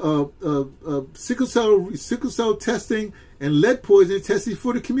sickle cell testing and lead poisoning testing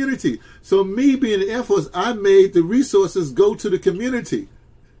for the community. So me being in the Air Force, I made the resources go to the community.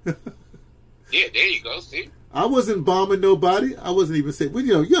 Yeah, there you go. See, I wasn't bombing nobody. I wasn't even saying. Well,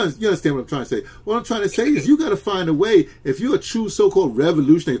 you understand what I'm trying to say. What I'm trying to say is, you got to find a way. If you're a true so-called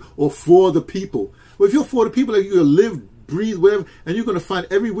revolutionary or for the people, well, if you're for the people, like you're gonna live, breathe, whatever, and you're gonna find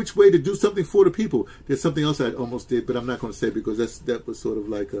every which way to do something for the people. There's something else I almost did, but I'm not going to say because that was sort of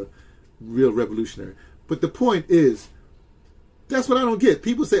like a real revolutionary. But the point is, that's what I don't get.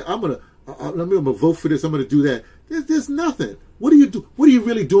 People say I'm gonna vote for this. I'm gonna do that. There's nothing. What do you do? What are you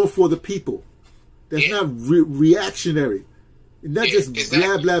really doing for the people? That's not reactionary. Not just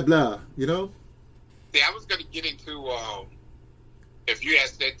blah, blah, blah, you know? See, I was going to get into, if you had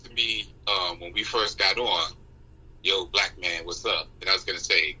said to me when we first got on, yo, black man, what's up? And I was going to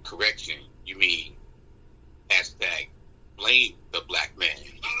say, correction, you mean hashtag blame the black man.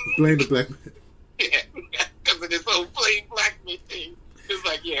 Blame the black man. Yeah, because of this whole blame black man thing. It's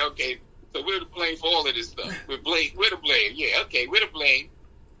like, yeah, okay, so we're to blame for all of this stuff. We're to blame. Yeah, okay, we're to blame.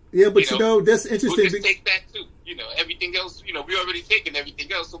 Yeah, but that's interesting. We'll just take that too. Everything else, we already taken everything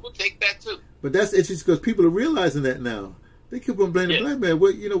else, so we'll take that too. But that's interesting because people are realizing that now. They keep on blaming the black man.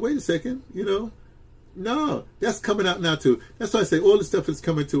 Wait a second. No, that's coming out now too. That's why I say all this stuff is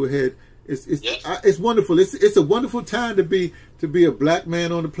coming to a head. It's wonderful. It's a wonderful time to be a black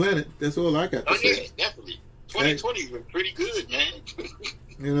man on the planet. That's all I got to say. Yeah, definitely. 2020 has been pretty good,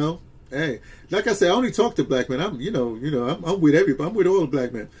 man. Hey, like I say, I only talk to black men. I'm with everybody. I'm with all the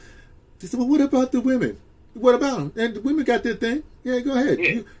black men. They said, well, what about the women? What about them? And the women got their thing. Yeah, go ahead.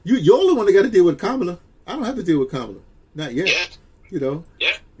 Yeah. You're the one that got to deal with Kamala. I don't have to deal with Kamala. Not yet. Yeah.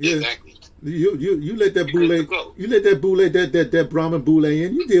 Yeah. Exactly. You let that boule. You let that boule, that Brahmin boule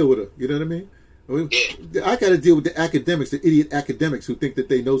in. You deal with her. You know what I mean? Yeah. I got to deal with the academics, the idiot academics who think that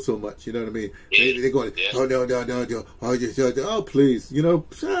they know so much. You know what I mean? Yeah. They're going, oh no, oh please,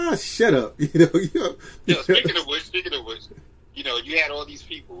 shut up. Speaking of which, you had all these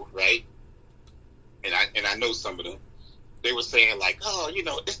people, right? And I know some of them. They were saying like, oh,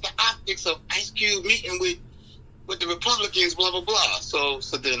 it's the optics of Ice Cube meeting with the Republicans, blah blah blah. So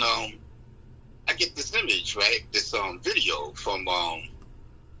then I get this image, right? This video from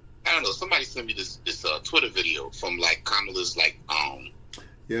I don't know, somebody sent me this Twitter video from like Kamala's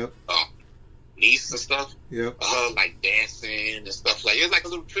niece and stuff. Yep. Like dancing and stuff like it was like a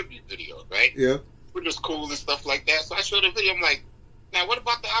little tribute video, right? Yep. Which was cool and stuff like that. So I showed the video, I'm like, now what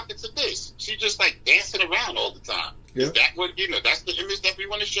about the optics of this? She's just like dancing around all the time. Yep. Is that what that's the image that we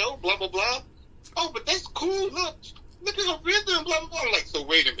want to show? Blah blah blah. Oh, but that's cool. Look at her rhythm, blah blah blah. I'm like, so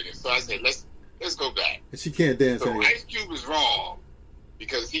wait a minute. So I said, let's go back. And she can't dance. So Ice Cube was wrong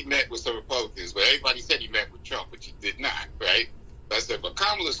because he met with some Republicans, but everybody said he met with Trump, which he did not, right? But I said, but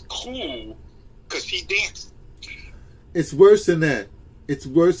Kamala's cool because she danced. It's worse than that.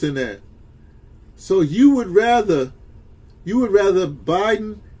 So you would rather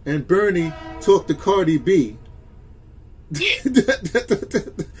Biden and Bernie talk to Cardi B. Yeah.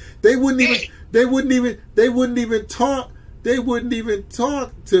 They wouldn't even talk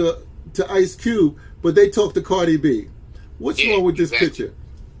to Ice Cube, but they talk to Cardi B. What's wrong with this picture?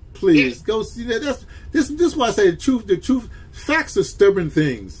 Please go see that. This is why I say the truth. Facts are stubborn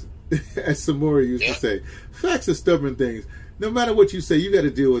things, as Samora used to say. Facts are stubborn things. No matter what you say, you got to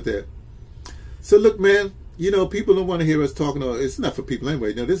deal with that. So look, man. You know, people don't want to hear us talking. It's not for people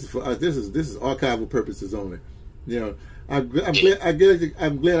anyway. No, this is for us. This is archival purposes only. You know, I'm glad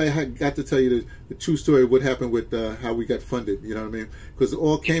I got to tell you the true story of what happened with how we got funded. You know what I mean? Because it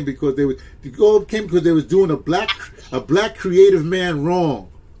all came because they was doing a black creative man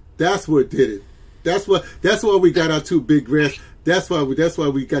wrong. That's what did it. That's why we got our 2 big grants. That's why we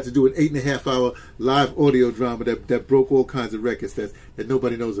got to do an 8.5 hour live audio drama that broke all kinds of records that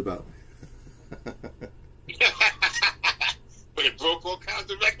nobody knows about. But it broke all kinds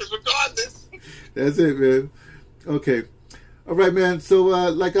of records regardless. That's it, man. Okay. All right, man. So,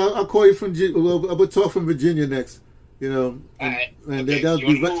 like, I'll call you from, we'll talk from Virginia next, you know. All right. And okay.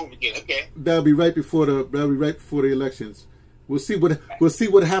 That'll be right before the elections. We'll see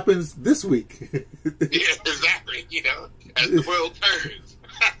what happens this week. Yeah, exactly. You know, as the world turns.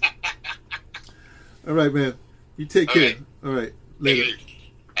 All right, man. You take care. Right. All right. Later.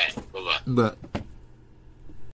 Bye-bye. Bye.